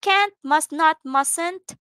 cannot, can't, must not,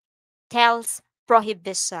 mustn't tells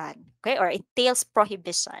prohibition. Okay, or it tails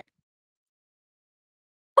prohibition.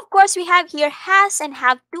 Of course, we have here has and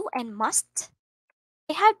have to and must.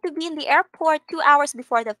 They have to be in the airport 2 hours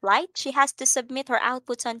before the flight. She has to submit her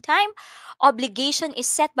outputs on time. Obligation is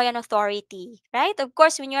set by an authority, right? Of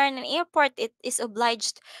course, when you're in an airport, it is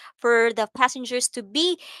obliged for the passengers to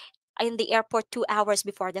be in the airport 2 hours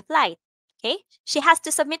before the flight. Okay, she has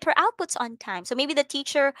to submit her outputs on time. So maybe the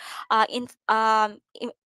teacher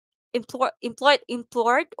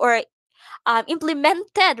implored or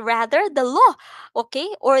implemented rather the law, okay,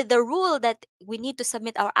 or the rule that we need to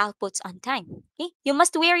submit our outputs on time. Okay, you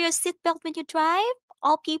must wear your seatbelt when you drive.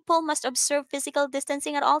 All people must observe physical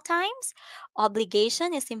distancing at all times.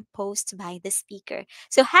 Obligation is imposed by the speaker.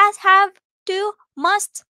 So has, have, to,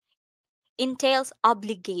 must entails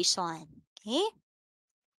obligation. Okay.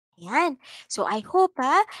 Yan. So I hope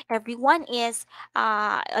everyone is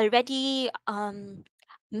already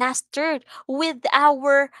mastered with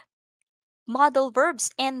our modal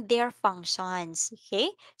verbs and their functions. Okay?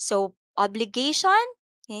 So obligation,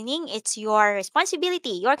 meaning it's your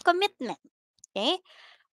responsibility, your commitment. Okay?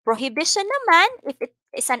 Prohibition naman, if it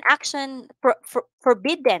is an action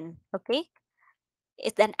forbidden. Okay?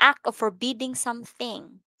 It's an act of forbidding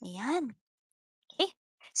something. Ayan. Okay?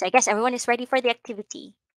 So I guess everyone is ready for the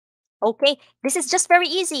activity. Okay, this is just very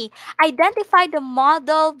easy. Identify the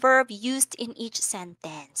modal verb used in each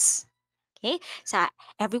sentence. Okay, so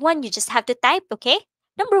everyone, you just have to type, okay?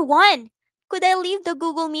 Number one, could I leave the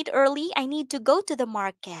Google Meet early? I need to go to the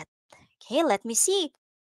market. Okay, let me see.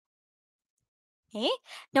 Okay,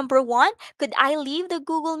 number one, could I leave the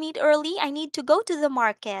Google Meet early? I need to go to the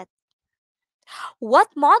market.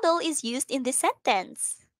 What model is used in this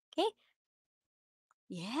sentence? Okay,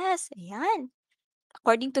 yes, ayan.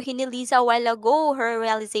 According to Hinelisa a while ago, her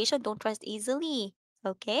realization, don't trust easily.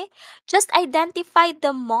 Okay, just identify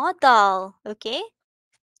the model. Okay,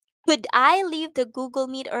 could I leave the Google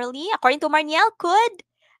Meet early? According to Marniel, could.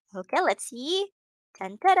 Okay, let's see.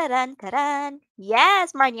 Tan tararan taran.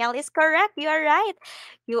 Yes, Marniel is correct. You are right.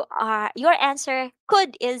 Your answer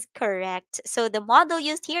could is correct. So the model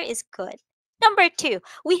used here is could. Number two,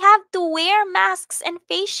 we have to wear masks and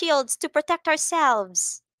face shields to protect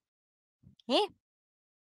ourselves. Okay.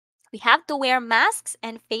 We have to wear masks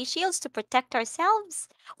and face shields to protect ourselves.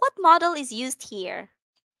 What model is used here?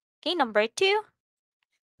 Okay, number two.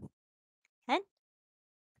 And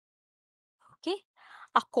okay.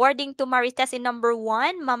 According to Marites in number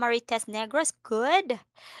one, Mama Marites Negros, good.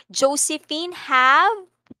 Josephine have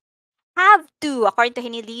to. According to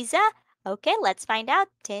Hineliza. Okay, let's find out.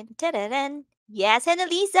 Tin, tadadun. Yes,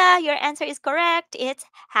 Hineliza, your answer is correct. It's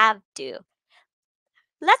have to.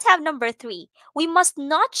 Let's have number three. We must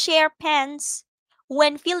not share pens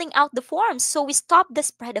when filling out the forms so we stop the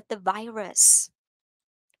spread of the virus.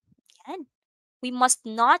 Yan. We must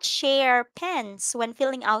not share pens when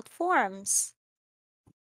filling out forms.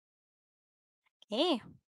 Okay.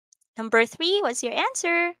 Number three, what's your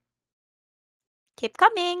answer? Keep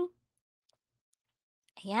coming.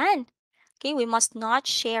 Ayan. Okay, we must not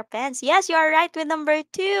share pens. Yes, you are right with number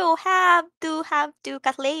two. Have to,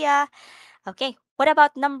 Kathleya. Okay, what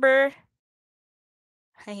about number?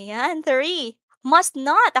 Ayan, three. Must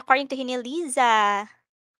not, according to Hineliza.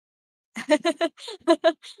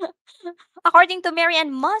 According to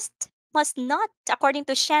Marian, must not. According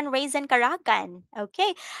to Shan, Raisin, Karagan.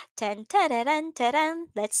 Okay. Tan, tararan, taran.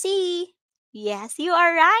 Let's see. Yes, you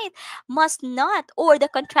are right. Must not, or the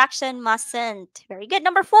contraction mustn't. Very good.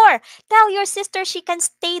 Number four, tell your sister she can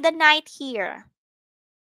stay the night here.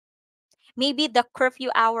 Maybe the curfew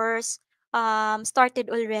hours started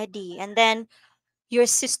already, and then your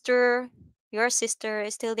sister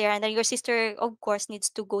is still there, and then your sister, of course, needs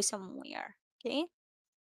to go somewhere. Okay.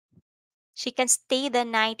 She can stay the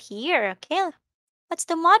night here. Okay. What's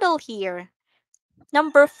the model here?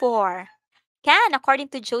 Number four. Can, according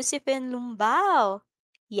to Josephine Lumbao.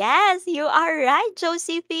 Yes, you are right,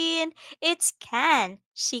 Josephine. It's can.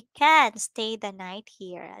 She can stay the night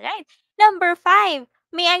here. All right. Number five.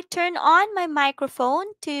 May I turn on my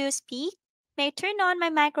microphone to speak? May I turn on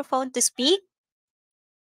my microphone to speak?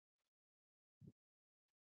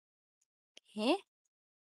 Okay.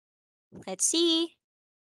 Let's see.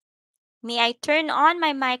 May I turn on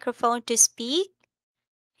my microphone to speak?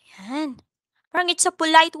 Yan. Parang it's a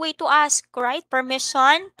polite way to ask, right?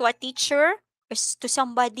 Permission to a teacher or to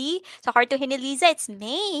somebody. So according to Hineliza, it's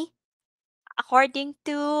may. According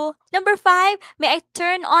to number five, may I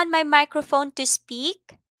turn on my microphone to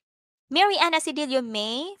speak? Mary Ann Asidilio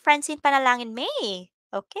may. Francine Panalangin may.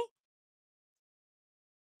 Okay.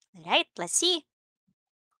 All right, let's see.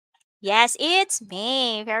 Yes, it's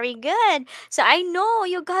May. Very good. So I know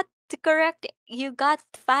you got the correct. You got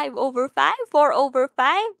 5/5, 4/5.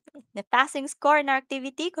 The passing score in our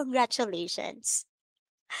activity. Congratulations.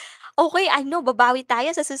 Okay, I know babawi tayo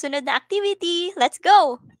sa susunod na activity. Let's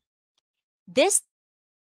go. This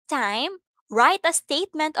time, write a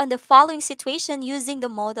statement on the following situation using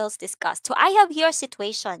the models discussed. So I have here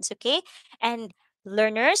situations, okay? And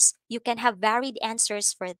learners, you can have varied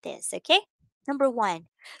answers for this, okay? Number one,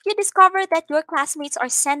 you discover that your classmates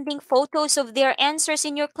are sending photos of their answers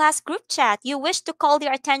in your class group chat. You wish to call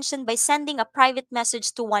their attention by sending a private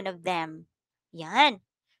message to one of them. Yan.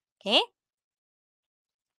 Okay?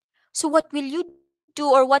 So what will you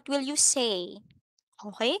do or what will you say?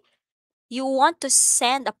 Okay? You want to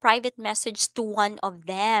send a private message to one of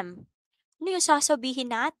them. Ano yung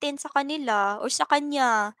sasabihin natin sa kanila or sa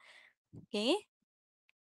kanya? Okay?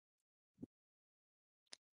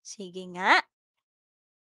 Sige nga.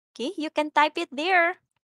 Okay, you can type it there.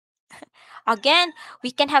 Again,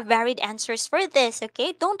 we can have varied answers for this,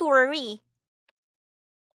 okay? Don't worry.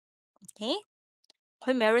 Okay?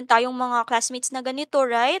 Okay, meron tayong mga classmates na ganito,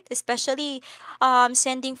 right? Especially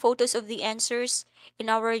sending photos of the answers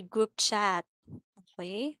in our group chat.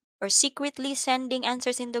 Okay? Or secretly sending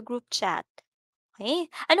answers in the group chat.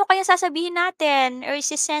 Okay? Ano kaya sasabihin natin or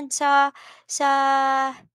isi-send sa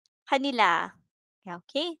kanila? Yeah,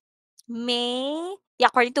 okay? May,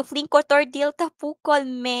 yeah, according to Flinko Tordil Tapukol,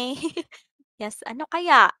 May. Yes, ano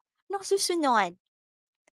kaya? Ano susunod?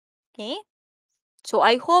 Okay? So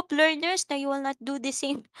I hope learners na you will not do the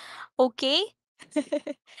same. Okay?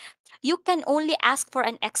 You can only ask for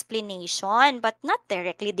an explanation, but not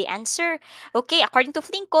directly the answer. Okay, according to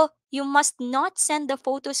Flinko, you must not send the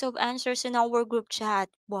photos of answers in our group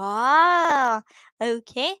chat. Wow.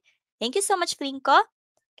 Okay. Thank you so much, Flinko.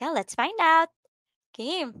 Okay, let's find out.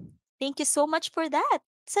 Okay. Thank you so much for that.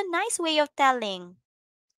 It's a nice way of telling.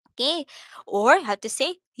 Okay. Or how to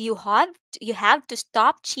say, you have to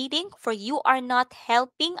stop cheating for you are not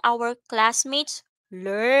helping our classmates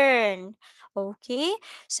learn. Okay?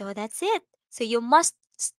 So that's it. So you must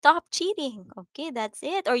stop cheating. Okay, that's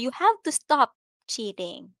it. Or you have to stop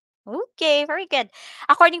cheating. Okay, very good.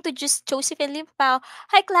 According to just Josephine Limpao,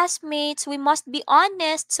 hi classmates, we must be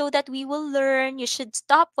honest so that we will learn. You should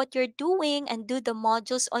stop what you're doing and do the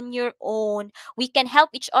modules on your own. We can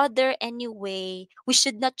help each other anyway. We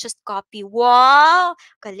should not just copy. Wow!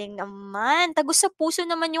 Galing naman. Tagus sa puso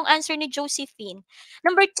naman yung answer ni Josephine.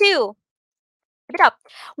 Number 2. Keep it up.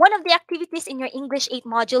 One of the activities in your English 8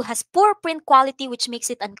 module has poor print quality which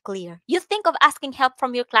makes it unclear. You think of asking help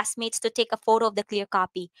from your classmates to take a photo of the clear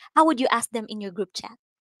copy. How would you ask them in your group chat?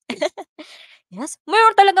 Yes,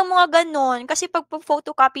 mayroon talagang mga gano'n. Kasi pag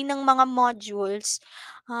photocopy ng mga modules,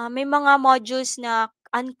 may mga modules na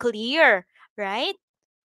unclear, right?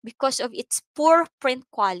 Because of its poor print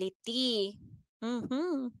quality.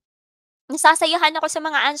 Mhm. Nasasayahan ako sa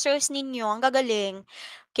mga answers ninyo, ang gagaling.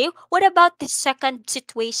 Okay, what about the second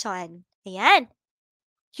situation? Ayan,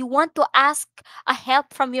 you want to ask a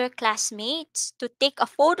help from your classmates to take a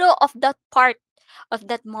photo of that part of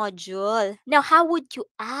that module. Now, how would you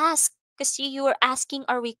ask? Kasi you are asking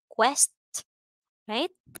a request,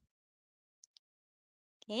 right?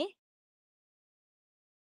 Okay,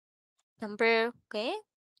 okay?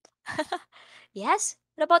 Yes,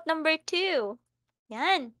 what about number 2?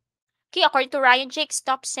 Yan. Okay, according to Ryan Jake,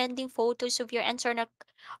 stop sending photos of your answer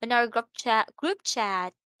on our group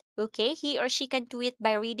chat. Okay, he or she can do it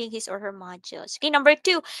by reading his or her modules. Okay, number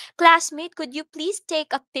 2, classmate, could you please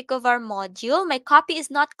take a pic of our module? My copy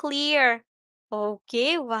is not clear.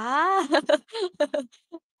 Okay, wow.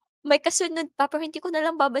 May kasunod pa, pero hindi ko na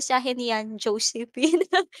lang babasahin yan, Josephine.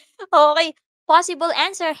 Okay. Possible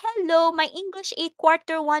answer. Hello, my English 8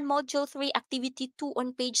 Quarter 1 Module 3 Activity 2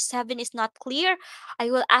 on page 7 is not clear. I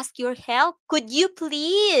will ask your help. Could you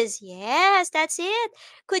please? Yes, that's it.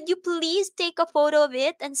 Could you please take a photo of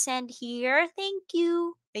it and send here? Thank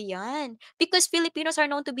you. Ayan. Because Filipinos are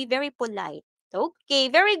known to be very polite. Okay,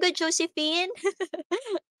 very good, Josephine.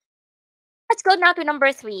 Let's go now to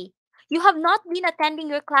number 3. You have not been attending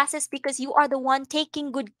your classes because you are the one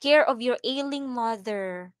taking good care of your ailing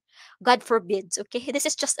mother. God forbids, okay? This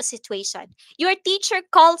is just a situation. Your teacher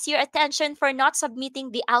calls your attention for not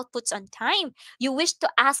submitting the outputs on time. You wish to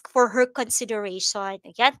ask for her consideration.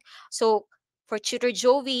 Again, so for Tutor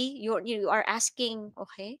Joey, you are asking,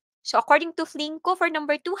 okay? So according to Flinko, for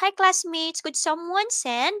number 2, hi classmates, could someone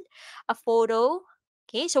send a photo?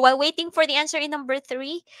 Okay, so while waiting for the answer in number 3,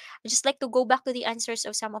 I'd just like to go back to the answers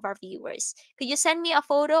of some of our viewers. Could you send me a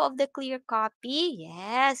photo of the clear copy?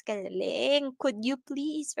 Yes, galing. Could you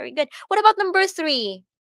please? Very good. What about number 3?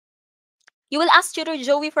 You will ask Tutor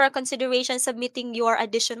Joey for a consideration submitting your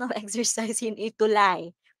additional exercise in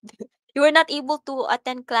ETUlay. You were not able to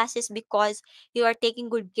attend classes because you are taking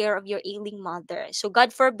good care of your ailing mother. So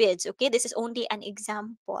God forbids, okay? This is only an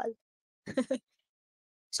example.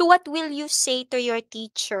 So what will you say to your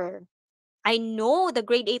teacher? I know the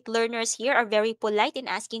grade 8 learners here are very polite in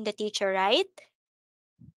asking the teacher, right?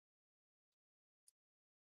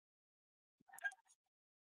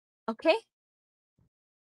 Okay.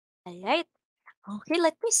 All right. Okay,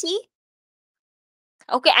 let me see.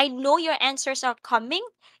 Okay, I know your answers are coming.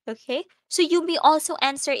 Okay. So you may also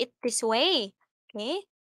answer it this way. Okay.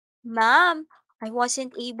 Ma'am, I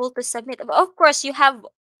wasn't able to submit. Of course, you have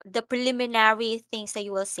the preliminary things that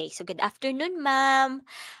you will say. So, good afternoon, ma'am.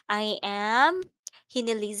 I am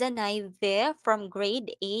Hineliza Naive from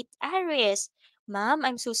grade 8 Aris. Ma'am,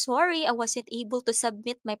 I'm so sorry I wasn't able to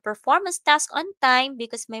submit my performance task on time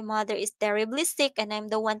because my mother is terribly sick and I'm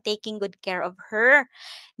the one taking good care of her.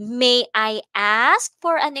 May I ask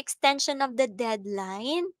for an extension of the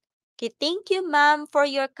deadline? Okay, thank you, ma'am, for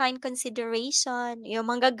your kind consideration. Yung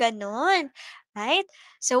mga ganon, right?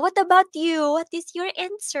 So, what about you? What is your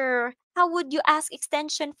answer? How would you ask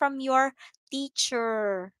extension from your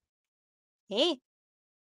teacher? Okay,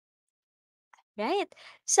 right.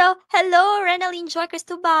 So, hello, Renaline Joy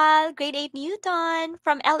Cristobal, grade 8 Newton,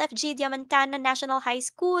 from LFG Diamantana National High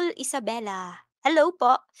School, Isabela. Hello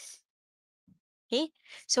po. Okay?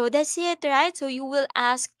 So, that's it, right? So, you will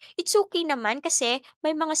ask, it's okay naman kasi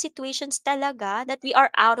may mga situations talaga that we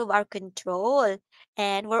are out of our control.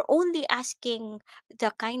 And we're only asking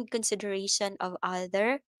the kind consideration of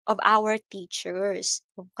our teachers.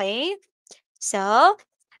 Okay? So,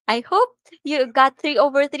 I hope you got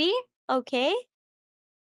 3/3. Okay?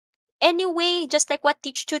 Anyway, just like what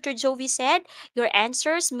Teach Tutor Jovi said, your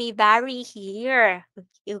answers may vary here.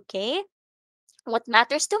 Okay? What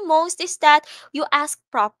matters the most is that you ask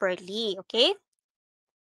properly, okay?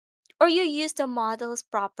 Or you use the models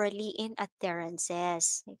properly in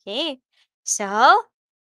utterances, okay? So,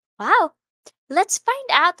 wow, let's find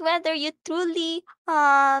out whether you truly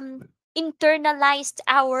internalized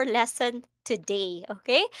our lesson today,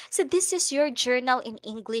 okay? So this is your journal in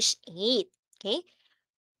English 8, okay?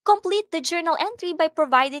 Complete the journal entry by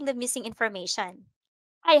providing the missing information.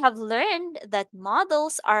 I have learned that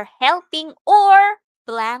models are helping or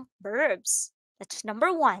blank verbs. That's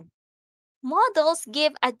number one. Models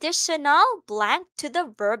give additional blank to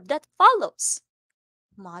the verb that follows.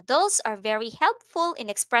 Models are very helpful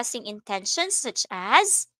in expressing intentions such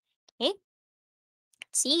as, okay,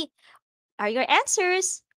 let's see, are your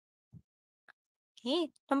answers?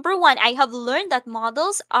 Okay, number one, I have learned that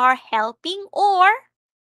models are helping or,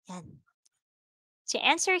 yan, so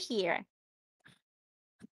answer here.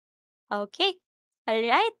 Okay, all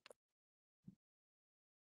right.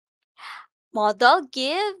 Model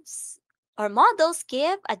gives models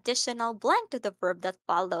give additional blank to the verb that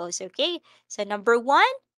follows. Okay, so number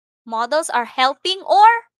one, models are helping or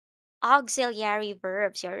auxiliary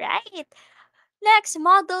verbs. You're right. Next,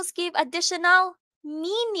 models give additional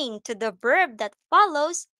meaning to the verb that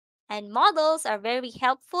follows, and models are very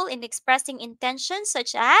helpful in expressing intentions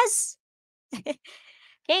such as,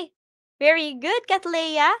 okay, very good,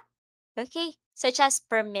 Katleya. Okay, such as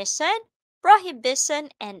permission,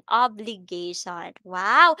 prohibition, and obligation.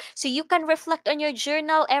 Wow. So you can reflect on your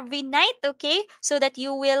journal every night, okay? So that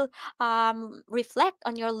you will reflect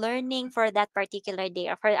on your learning for that particular day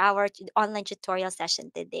or for our online tutorial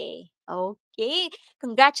session today. Okay.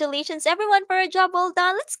 Congratulations, everyone, for a job well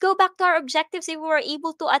done. Let's go back to our objectives if we were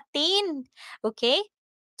able to attain. Okay.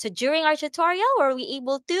 So during our tutorial, were we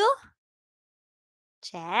able to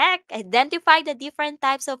check, identify the different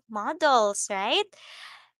types of models, right?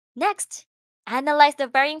 Next, analyze the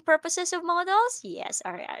varying purposes of models. Yes,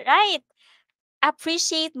 all right.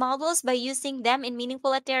 Appreciate models by using them in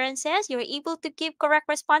meaningful utterances. You're able to give correct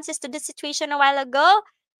responses to the situation a while ago.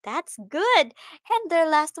 That's good. And the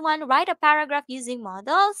last one, write a paragraph using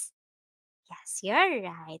models. Yes, you're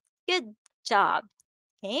right. Good job.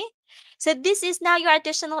 Okay. So this is now your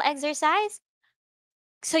additional exercise.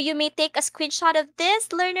 So you may take a screenshot of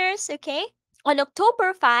this, learners, okay? On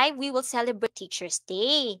October 5, we will celebrate Teacher's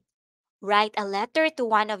Day. Write a letter to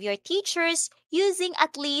one of your teachers using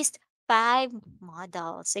at least 5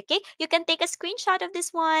 models, okay? You can take a screenshot of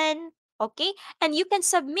this one Okay, and you can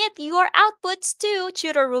submit your outputs to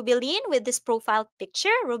Tutor Rubilin with this profile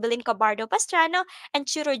picture, Rubilin Cabardo Pastrano, and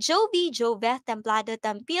Tutor Jovi, Joveth Templado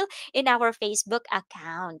Tampil in our Facebook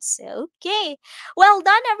accounts. Okay, well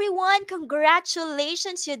done everyone.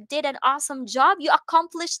 Congratulations, you did an awesome job. You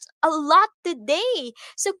accomplished a lot today.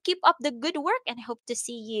 So keep up the good work and hope to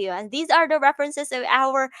see you. And these are the references of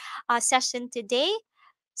our session today.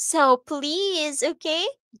 So please, okay,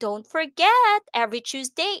 don't forget, every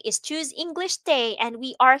Tuesday is Choose English Day, and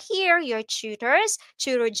we are here, your tutors,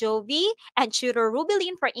 Tutor Jovi and Tutor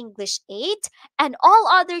Rubilin for English 8, and all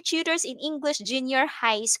other tutors in English Junior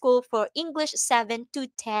High School for English 7 to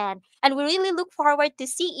 10. And we really look forward to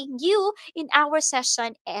seeing you in our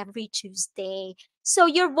session every Tuesday. So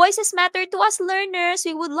your voices matter to us learners.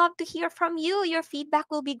 We would love to hear from you. Your feedback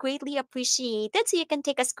will be greatly appreciated. So you can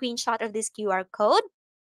take a screenshot of this QR code.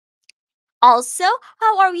 Also,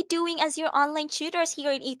 how are we doing as your online tutors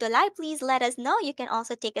here in ETUlay? Please let us know. You can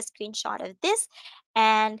also take a screenshot of this.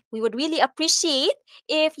 And we would really appreciate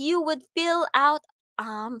if you would fill out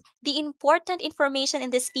the important information in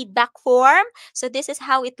this feedback form. So this is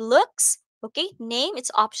how it looks. Okay, name, it's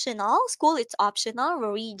optional. School, it's optional.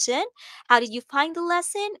 Region, how did you find the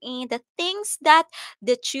lesson? And the things that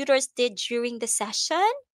the tutors did during the session.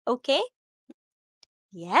 Okay,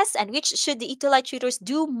 yes, and which should the ETUlay tutors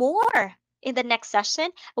do more in the next session,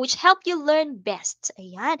 which help you learn best?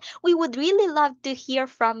 Ayan. We would really love to hear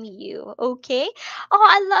from you. Okay?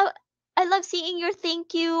 Oh, I love seeing your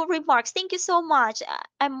thank you remarks. Thank you so much.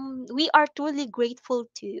 We are truly grateful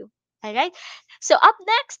too. All right. So up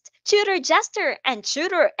next, Tutor Jester and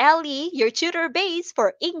Tutor Ellie, your tutor base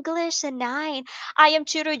for English 9. I am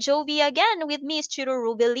Tutor Jovi again. With me is Tutor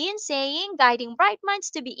Rubilin saying, guiding bright minds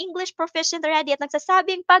to be English proficient ready at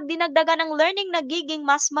nagsasabing pag dinagdagan ng learning, nagiging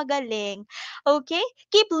mas magaling. Okay?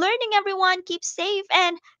 Keep learning everyone. Keep safe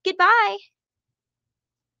and goodbye.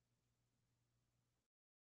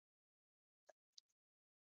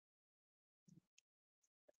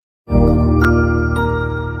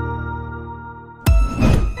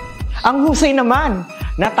 Ang husay naman!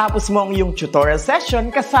 Natapos mo ang iyong tutorial session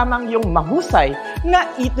kasama ang iyong mahusay na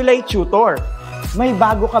ETUlay tutor. May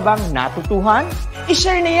bago ka bang natutuhan?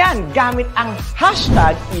 I-share na yan gamit ang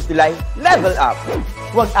hashtag ETUlay Level Up.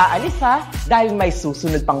 Huwag aalis ha, dahil may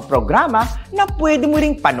susunod pang programa na pwede mo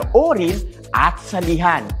ring panoorin at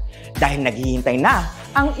salihan. Dahil naghihintay na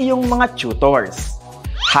ang iyong mga tutors.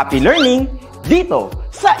 Happy learning dito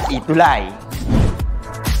sa ETUlay!